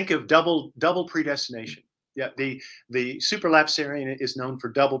 Yeah, think of double predestination. Yeah, the supralapsarian is known for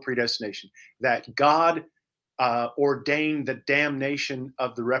double predestination. That God ordained the damnation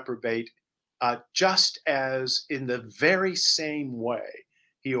of the reprobate, just as in the very same way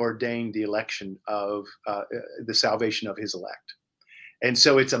He ordained the election of the salvation of His elect. And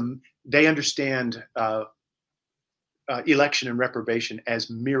so they understand election and reprobation as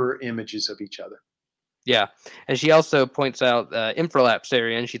mirror images of each other. Yeah, and she also points out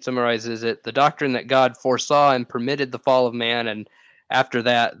infralapsarian. She summarizes it: the doctrine that God foresaw and permitted the fall of man, and after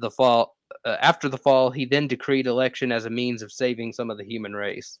that, after the fall, He then decreed election as a means of saving some of the human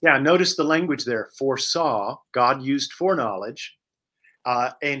race. Yeah, notice the language there. Foresaw, God used foreknowledge,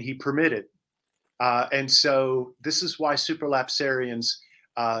 and He permitted. And so this is why supralapsarians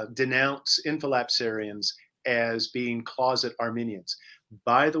denounce infralapsarians as being closet Arminians.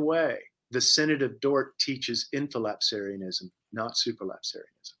 By the way, the Synod of Dort teaches infralapsarianism, not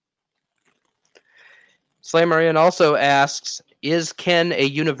supralapsarianism. SlamRian also asks, "Is Ken a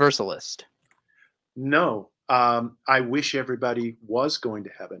universalist?" No. I wish everybody was going to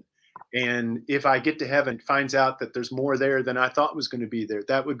heaven. And if I get to heaven, finds out that there's more there than I thought was going to be there,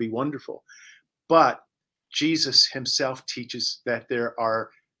 that would be wonderful. But Jesus Himself teaches that there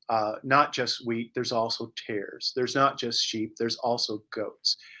are not just wheat, there's also tares. There's not just sheep, there's also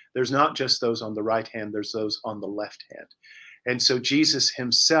goats. There's not just those on the right hand, there's those on the left hand. And so Jesus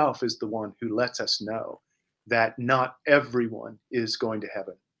Himself is the one who lets us know that not everyone is going to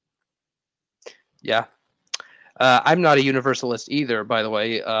heaven. Yeah. I'm not a universalist either, by the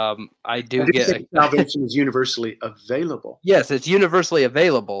way. I do get salvation is universally available. Yes, it's universally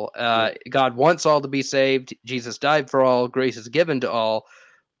available. God wants all to be saved. Jesus died for all. Grace is given to all.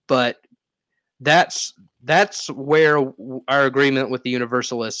 But that's where our agreement with the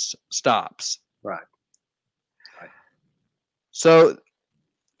universalists stops. Right. So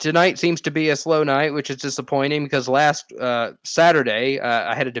tonight seems to be a slow night, which is disappointing because last Saturday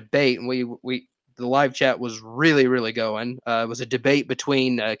I had a debate, and the live chat was really, really going. It was a debate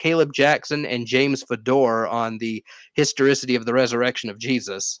between Caleb Jackson and James Fedor on the historicity of the resurrection of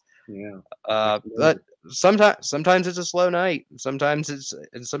Jesus. Yeah. But sometimes it's a slow night. Sometimes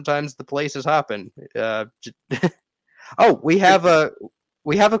the place is hopping. Oh, we have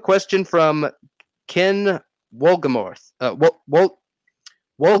a question from Ken Wolgamoth.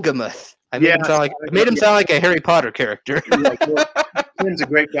 Wolgamoth. I made him sound like a Harry Potter character. Ken's a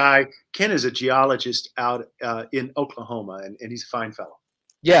great guy. Ken is a geologist out in Oklahoma, and he's a fine fellow.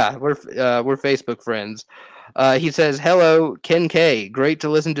 Yeah, we're Facebook friends. He says, "Hello, Ken K. Great to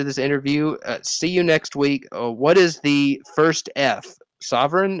listen to this interview. See you next week. What is the first F?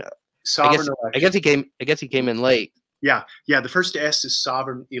 Sovereign? Sovereign I guess he came in late. Yeah. The first S is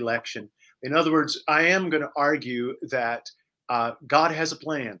sovereign election. In other words, I am going to argue that God has a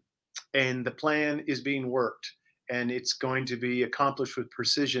plan, and the plan is being worked. and it's going to be accomplished with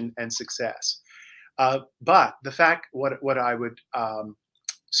precision and success. But the fact, what I would,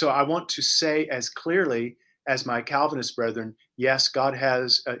 so I want to say as clearly as my Calvinist brethren, yes, God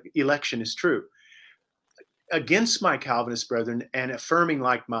has election is true. Against my Calvinist brethren, and affirming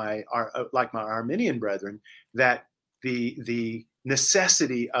like my Arminian brethren, that the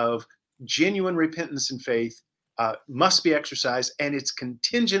necessity of genuine repentance and faith must be exercised, and it's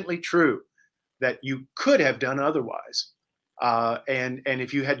contingently true that you could have done otherwise. And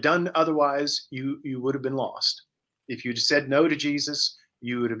if you had done otherwise, you would have been lost. If you'd said no to Jesus,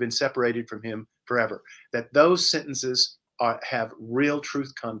 you would have been separated from him forever. That those sentences have real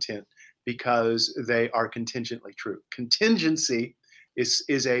truth content because they are contingently true. Contingency is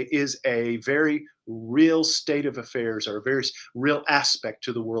a very real state of affairs, or a very real aspect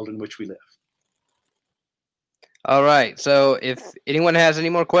to the world in which we live. All right. So if anyone has any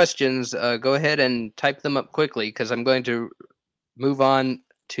more questions, go ahead and type them up quickly, because I'm going to move on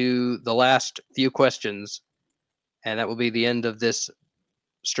to the last few questions, and that will be the end of this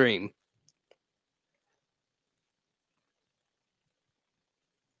stream.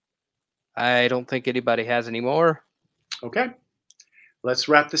 I don't think anybody has any more. Okay, let's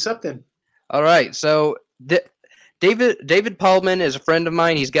wrap this up then. All right. So David Paulman is a friend of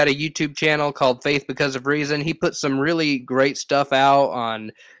mine. He's got a YouTube channel called Faith Because of Reason. He puts some really great stuff out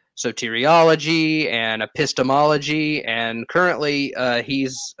on soteriology and epistemology, and currently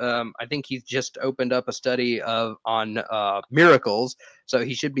he's I think he's just opened up a study on miracles, so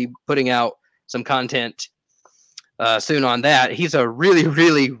he should be putting out some content soon on that. He's a really,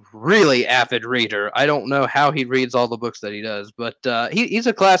 really, really avid reader. I don't know how he reads all the books that he does, but he's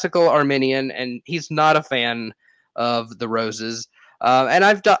a classical Arminian, and he's not a fan of the roses. And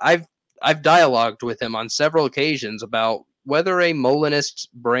I've dialogued with him on several occasions about whether a Molinist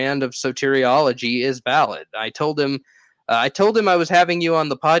brand of soteriology is valid. I told him I was having you on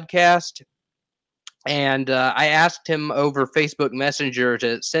the podcast, and I asked him over Facebook Messenger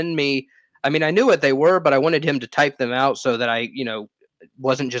to send me. I mean, I knew what they were, but I wanted him to type them out so that I,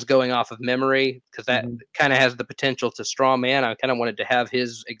 wasn't just going off of memory, because that kind of has the potential to straw man. I kind of wanted to have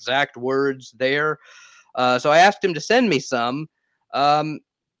his exact words there. So I asked him to send me some, and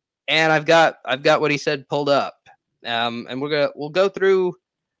I've got what he said pulled up, and we'll go through.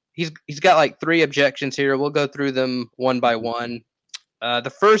 He's got like 3 objections here. We'll go through them one by one.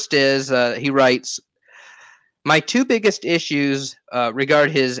 The first is he writes, my 2 biggest issues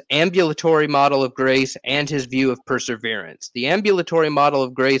regard his ambulatory model of grace and his view of perseverance. The ambulatory model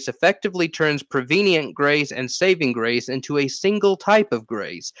of grace effectively turns prevenient grace and saving grace into a single type of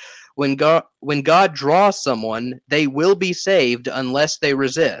grace. When God draws someone, they will be saved unless they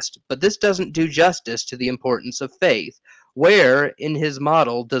resist. But this doesn't do justice to the importance of faith. Where, in his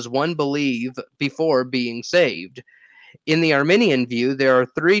model, does one believe before being saved? In the Arminian view, there are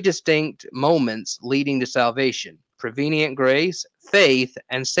 3 distinct moments leading to salvation: prevenient grace, faith,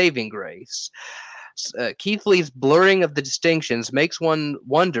 and saving grace. Keathley's blurring of the distinctions makes one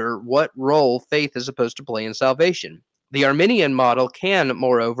wonder what role faith is supposed to play in salvation. The Arminian model can,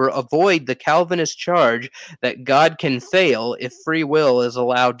 moreover, avoid the Calvinist charge that God can fail if free will is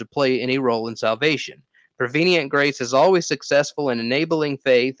allowed to play any role in salvation. Prevenient grace is always successful in enabling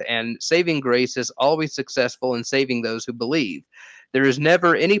faith, and saving grace is always successful in saving those who believe. There is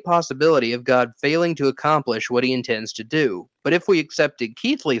never any possibility of God failing to accomplish what he intends to do. But if we accepted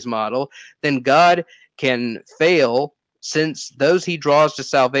Keathley's model, then God can fail, since those he draws to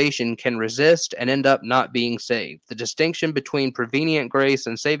salvation can resist and end up not being saved. The distinction between prevenient grace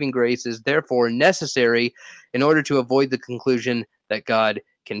and saving grace is therefore necessary in order to avoid the conclusion that God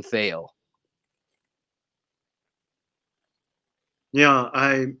can fail. Yeah,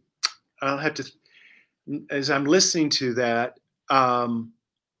 I'll have to, as I'm listening to that, I'm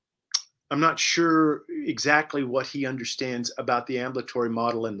not sure exactly what he understands about the ambulatory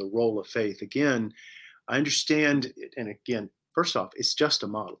model and the role of faith. Again, I understand, and again, first off, it's just a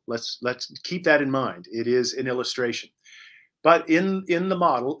model. Let's keep that in mind. It is an illustration. But in the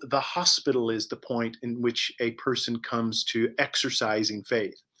model, the hospital is the point in which a person comes to exercising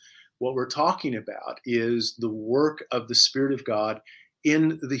faith. What we're talking about is the work of the Spirit of God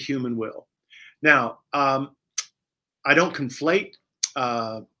in the human will. Now, I don't conflate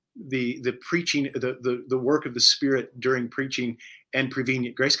the preaching, the work of the Spirit during preaching and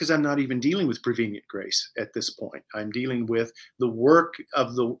prevenient grace, because I'm not even dealing with prevenient grace at this point. I'm dealing with the work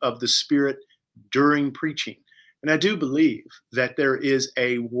of the Spirit during preaching. And I do believe that there is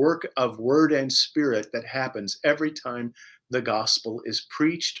a work of word and spirit that happens every time the gospel is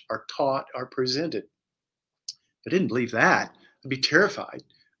preached or taught or presented. If I didn't believe that, I'd be terrified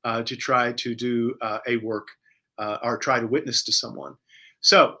to try to do a work or try to witness to someone.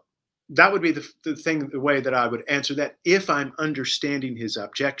 So that would be the way that I would answer that if I'm understanding his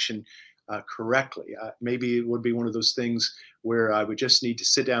objection correctly. Maybe it would be one of those things where I would just need to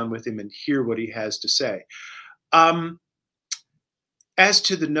sit down with him and hear what he has to say. Um, as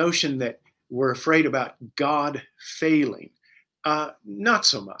to the notion that we're afraid about God failing, not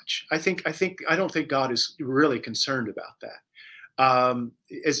so much. I don't think God is really concerned about that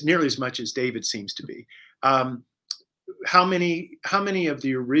as nearly as much as David seems to be. How many of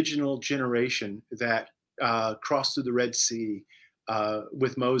the original generation that crossed through the Red Sea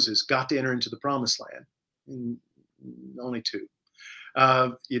with Moses got to enter into the Promised Land? Only two.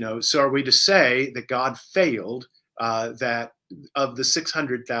 So are we to say that God failed? That of the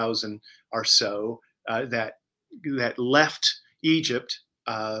 600,000 or so that left Egypt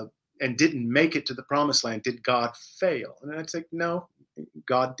and didn't make it to the Promised Land, did God fail? And I'd say no,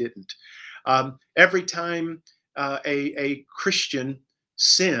 God didn't. Every time a Christian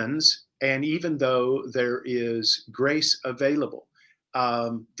sins, and even though there is grace available,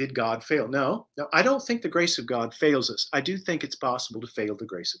 did God fail? No, I don't think the grace of God fails us. I do think it's possible to fail the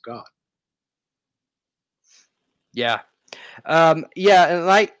grace of God. Yeah. Yeah,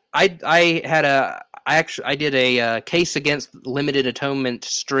 and I did a case against limited atonement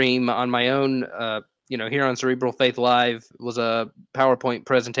stream on my own. Here on Cerebral Faith Live was a PowerPoint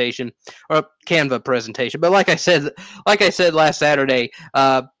presentation or a Canva presentation. But like I said last Saturday,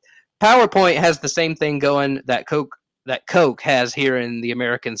 PowerPoint has the same thing going that Coke has here in the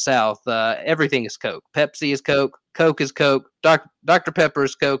American South. Everything is Coke. Pepsi is Coke. Coke is Coke. Dr. Pepper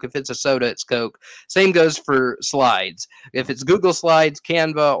is Coke. If it's a soda, it's Coke. Same goes for slides. If it's Google Slides,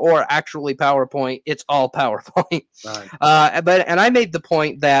 Canva, or actually PowerPoint, it's all PowerPoint. Right. And I made the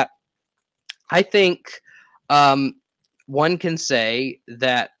point that I think one can say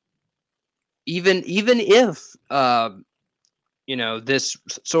that even if this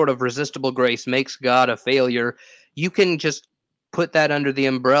sort of resistible grace makes God a failure, you can just put that under the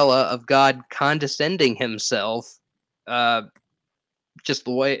umbrella of God condescending himself, just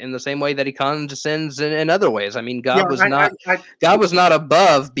in the same way that he condescends in other ways. I mean, Yeah, God was not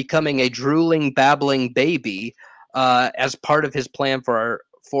above becoming a drooling, babbling baby as part of his plan for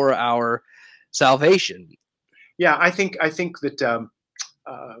our salvation. Yeah, I think that.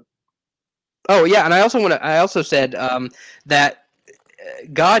 Oh yeah, and I also said that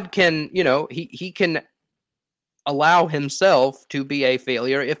God can, he can allow himself to be a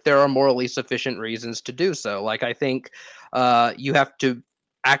failure if there are morally sufficient reasons to do so. Like, I think you have to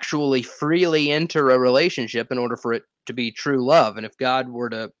actually freely enter a relationship in order for it to be true love. And if God were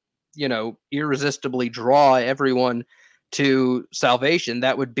to, irresistibly draw everyone to salvation,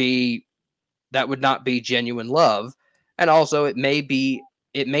 that would not be genuine love. And also it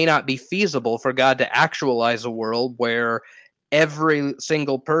may not be feasible for God to actualize a world where every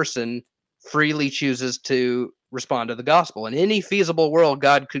single person freely chooses to respond to the gospel. In any feasible world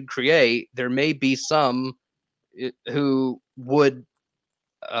God could create, there may be some who would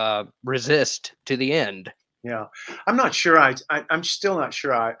resist to the end. Yeah, I'm not sure. I'm still not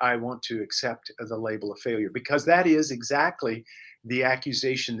sure. I want to accept the label of failure, because that is exactly the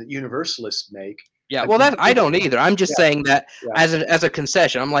accusation that universalists make. Yeah, well, Against that I don't Christians. either. I'm just Yeah, saying that yeah, as a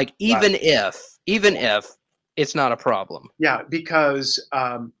concession. I'm like, right. even if it's not a problem. Yeah, because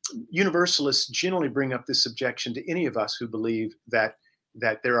universalists generally bring up this objection to any of us who believe that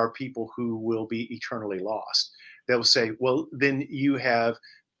there are people who will be eternally lost. They'll say, "Well, then you have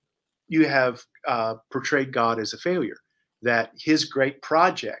portrayed God as a failure, that his great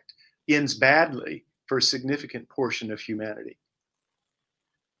project ends badly for a significant portion of humanity."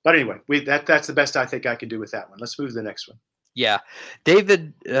 But anyway, that's the best I think I can do with that one. Let's move to the next one. Yeah.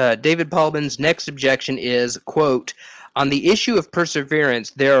 David Paulman's next objection is, quote, on the issue of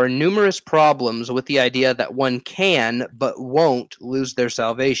perseverance, there are numerous problems with the idea that one can but won't lose their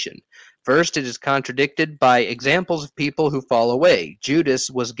salvation. First, it is contradicted by examples of people who fall away. Judas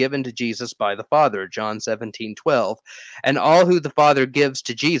was given to Jesus by the Father, John 17:12, and all who the Father gives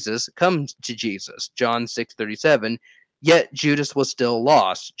to Jesus comes to Jesus, John 6:37. Yet Judas was still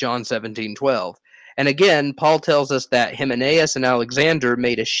lost, John 17:12. And again, Paul tells us that Hymenaeus and Alexander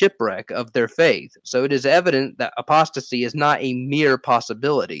made a shipwreck of their faith. So it is evident that apostasy is not a mere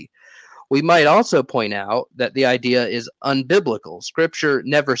possibility. We might also point out that the idea is unbiblical. Scripture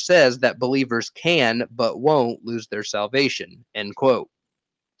never says that believers can but won't lose their salvation. End quote.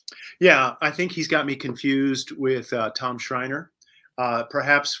 Yeah, I think he's got me confused with Tom Schreiner,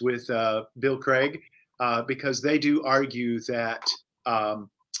 perhaps with Bill Craig, because they do argue that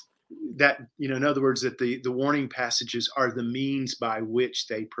in other words, that the warning passages are the means by which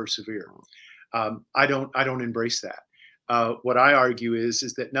they persevere. I don't embrace that. What I argue is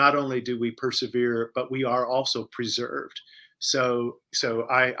that not only do we persevere, but we are also preserved. So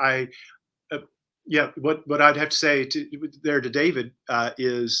uh, yeah, what I'd have to say to David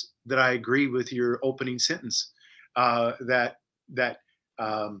is that I agree with your opening sentence. That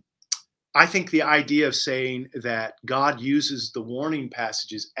um, I think the idea of saying that God uses the warning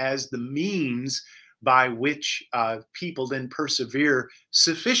passages as the means by which people then persevere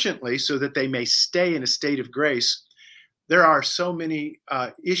sufficiently so that they may stay in a state of grace. There are so many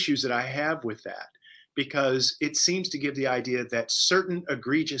issues that I have with that, because it seems to give the idea that certain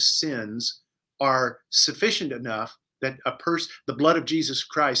egregious sins are sufficient enough that the blood of Jesus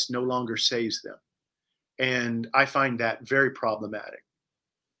Christ no longer saves them. And I find that very problematic.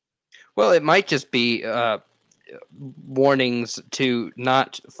 Well, it might just be warnings to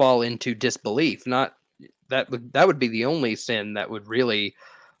not fall into disbelief. Not that would be the only sin that would really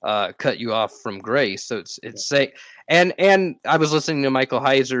cut you off from grace. So it's say and I was listening to Michael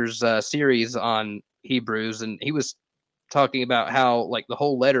Heiser's series on Hebrews, and he was talking about how like the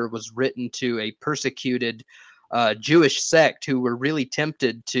whole letter was written to a persecuted Jewish sect who were really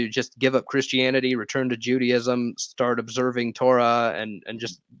tempted to just give up Christianity, return to Judaism, start observing Torah, and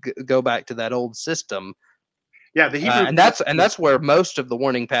just go back to that old system. Yeah, the Hebrew. And that's where most of the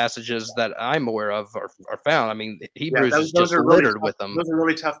warning passages that I'm aware of are found. I mean, Yeah, Hebrews is those just are really littered tough. with them. Those are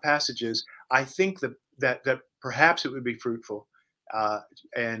really tough passages. I think that perhaps it would be fruitful, uh,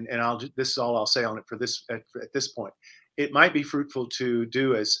 and this is all I'll say on it for this at this point. It might be fruitful to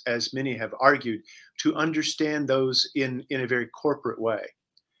do as many have argued, to understand those in a very corporate way.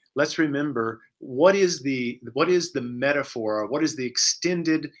 Let's remember what is the metaphor, or what is the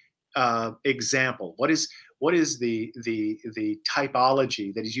extended example, what is the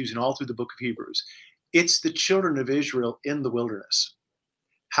typology that he's using all through the book of Hebrews. It's the children of Israel in the wilderness,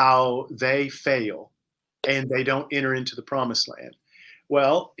 how they fail and they don't enter into the promised land.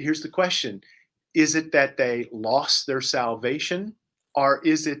 Well, here's the question: is it that they lost their salvation, or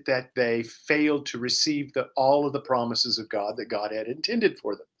is it that they failed to receive all of the promises of God that God had intended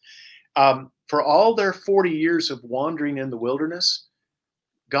for them? For all their 40 years of wandering in the wilderness,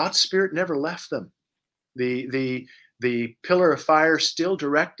 God's Spirit never left them. The pillar of fire still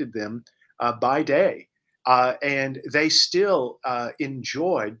directed them by day, and they still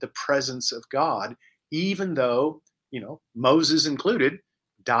enjoyed the presence of God, even though, Moses included,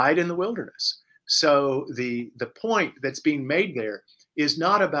 died in the wilderness. So the point that's being made there is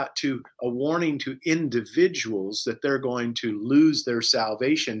not about a warning to individuals that they're going to lose their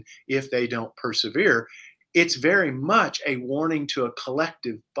salvation if they don't persevere. It's very much a warning to a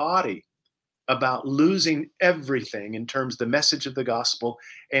collective body about losing everything in terms of the message of the gospel,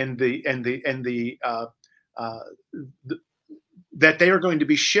 and uh, the that they are going to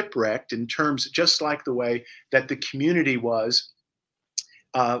be shipwrecked in terms, just like the way that the community was,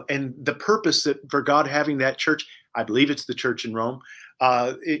 and the purpose that for God having that church. I believe it's the church in Rome.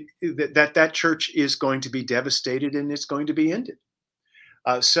 That church is going to be devastated and it's going to be ended.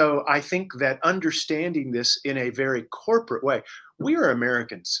 So I think that understanding this in a very corporate way, we are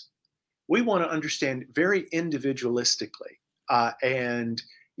Americans. We want to understand very individualistically, and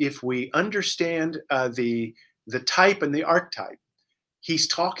if we understand the type and the archetype, he's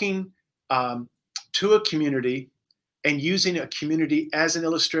talking to a community and using a community as an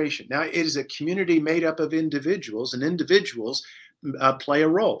illustration. Now, it is a community made up of individuals, and individuals play a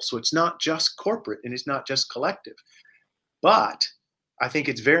role. So it's not just corporate and it's not just collective. But I think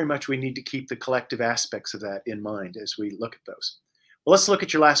it's very much we need to keep the collective aspects of that in mind as we look at those. Well, let's look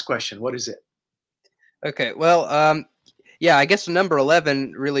at your last question. What is it? Okay, well, yeah, I guess number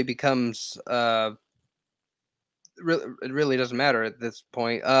 11 really becomes it really doesn't matter at this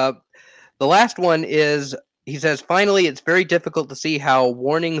point. The last one is, he says, finally, it's very difficult to see how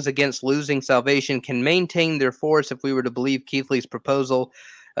warnings against losing salvation can maintain their force if we were to believe Keathley's proposal.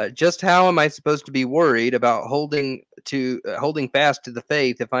 Just how am I supposed to be worried about holding fast to the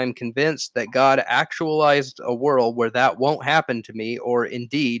faith if I'm convinced that God actualized a world where that won't happen to me, or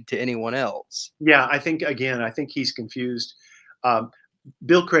indeed to anyone else? Yeah, I think he's confused. Um,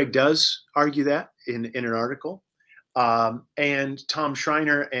 Bill Craig does argue that in an article, and Tom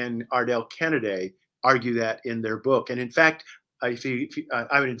Schreiner and Ardell Kennedy argue that in their book. And in fact, I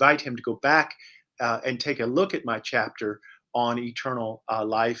would invite him to go back and take a look at my chapter on eternal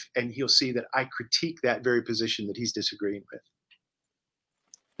life, and he'll see that I critique that very position that he's disagreeing with.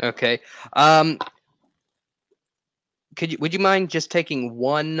 Okay. Would you mind just taking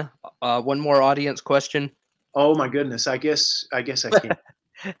one more audience question? Oh my goodness, I guess I can.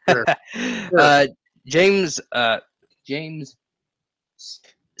 Sure, sure. uh, James James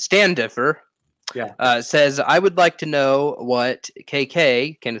Standiffer Yeah. Says, I would like to know what Kenneth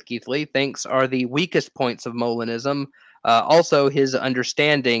Keathley, thinks are the weakest points of Molinism, also his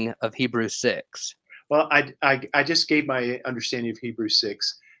understanding of Hebrews 6. Well, I just gave my understanding of Hebrews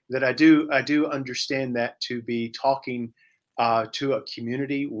 6, that I do understand that to be talking to a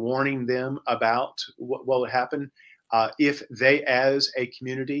community, warning them about what will happen if they, as a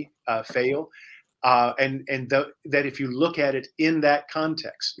community, fail. That if you look at it in that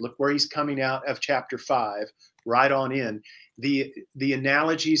context, look where he's coming out of chapter 5, right on in, the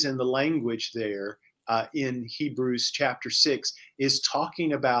analogies and the language there in Hebrews chapter 6 is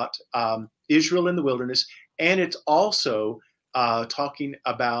talking about Israel in the wilderness, and it's also talking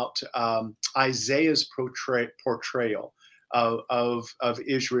about Isaiah's portrayal of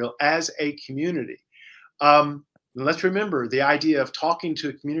Israel as a community. Let's remember the idea of talking to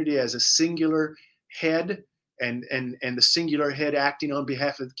a community as a singular head, and the singular head acting on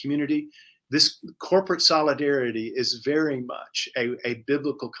behalf of the community. This corporate solidarity is very much a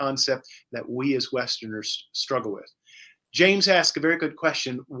biblical concept that we as Westerners struggle with. James asked a very good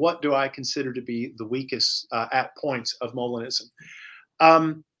question. What do I consider to be the weakest at points of Molinism?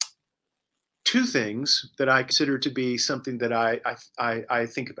 Two things that I consider to be something that I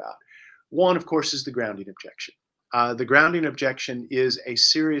think about. One, of course, is the grounding objection. The grounding objection is a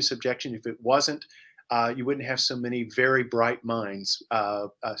serious objection. If it wasn't, you wouldn't have so many very bright minds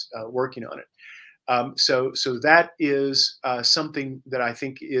working on it. So that is something that I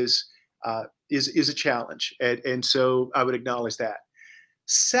think is a challenge, and so I would acknowledge that.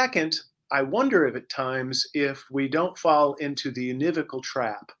 Second, I wonder if at times if we don't fall into the univocal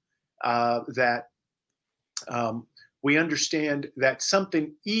trap that we understand that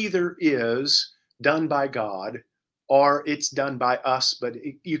something either is done by God or it's done by us, but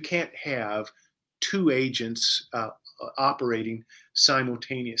you can't have two agents operating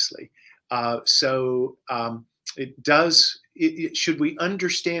simultaneously. Should we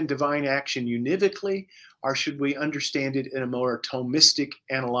understand divine action univocally, or should we understand it in a more Thomistic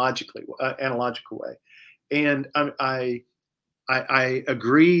analogical way? And I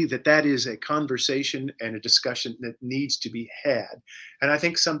agree that is a conversation and a discussion that needs to be had. And I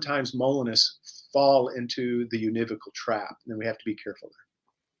think sometimes Molinists fall into the univocal trap, and we have to be careful there.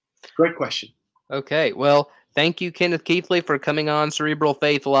 Great question. Okay, well, thank you, Kenneth Keathley, for coming on Cerebral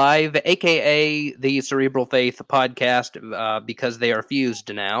Faith Live, aka the Cerebral Faith podcast, because they are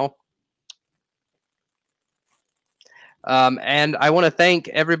fused now. And I want to thank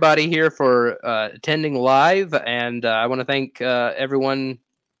everybody here for attending live, and I want to thank everyone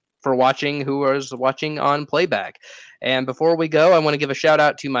for watching who is watching on playback. And before we go, I want to give a shout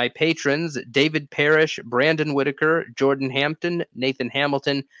out to my patrons: David Parrish, Brandon Whitaker, Jordan Hampton, Nathan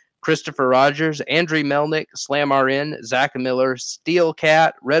Hamilton, Christopher Rogers, Andrew Melnick, Slam RN, Zach Miller, Steel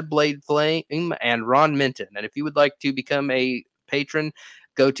Cat, Red Blade Flame, and Ron Minton. And if you would like to become a patron,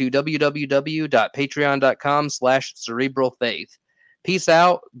 go to www.patreon.com/cerebralfaith. Peace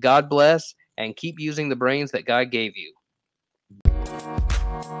out, God bless, and keep using the brains that God gave you.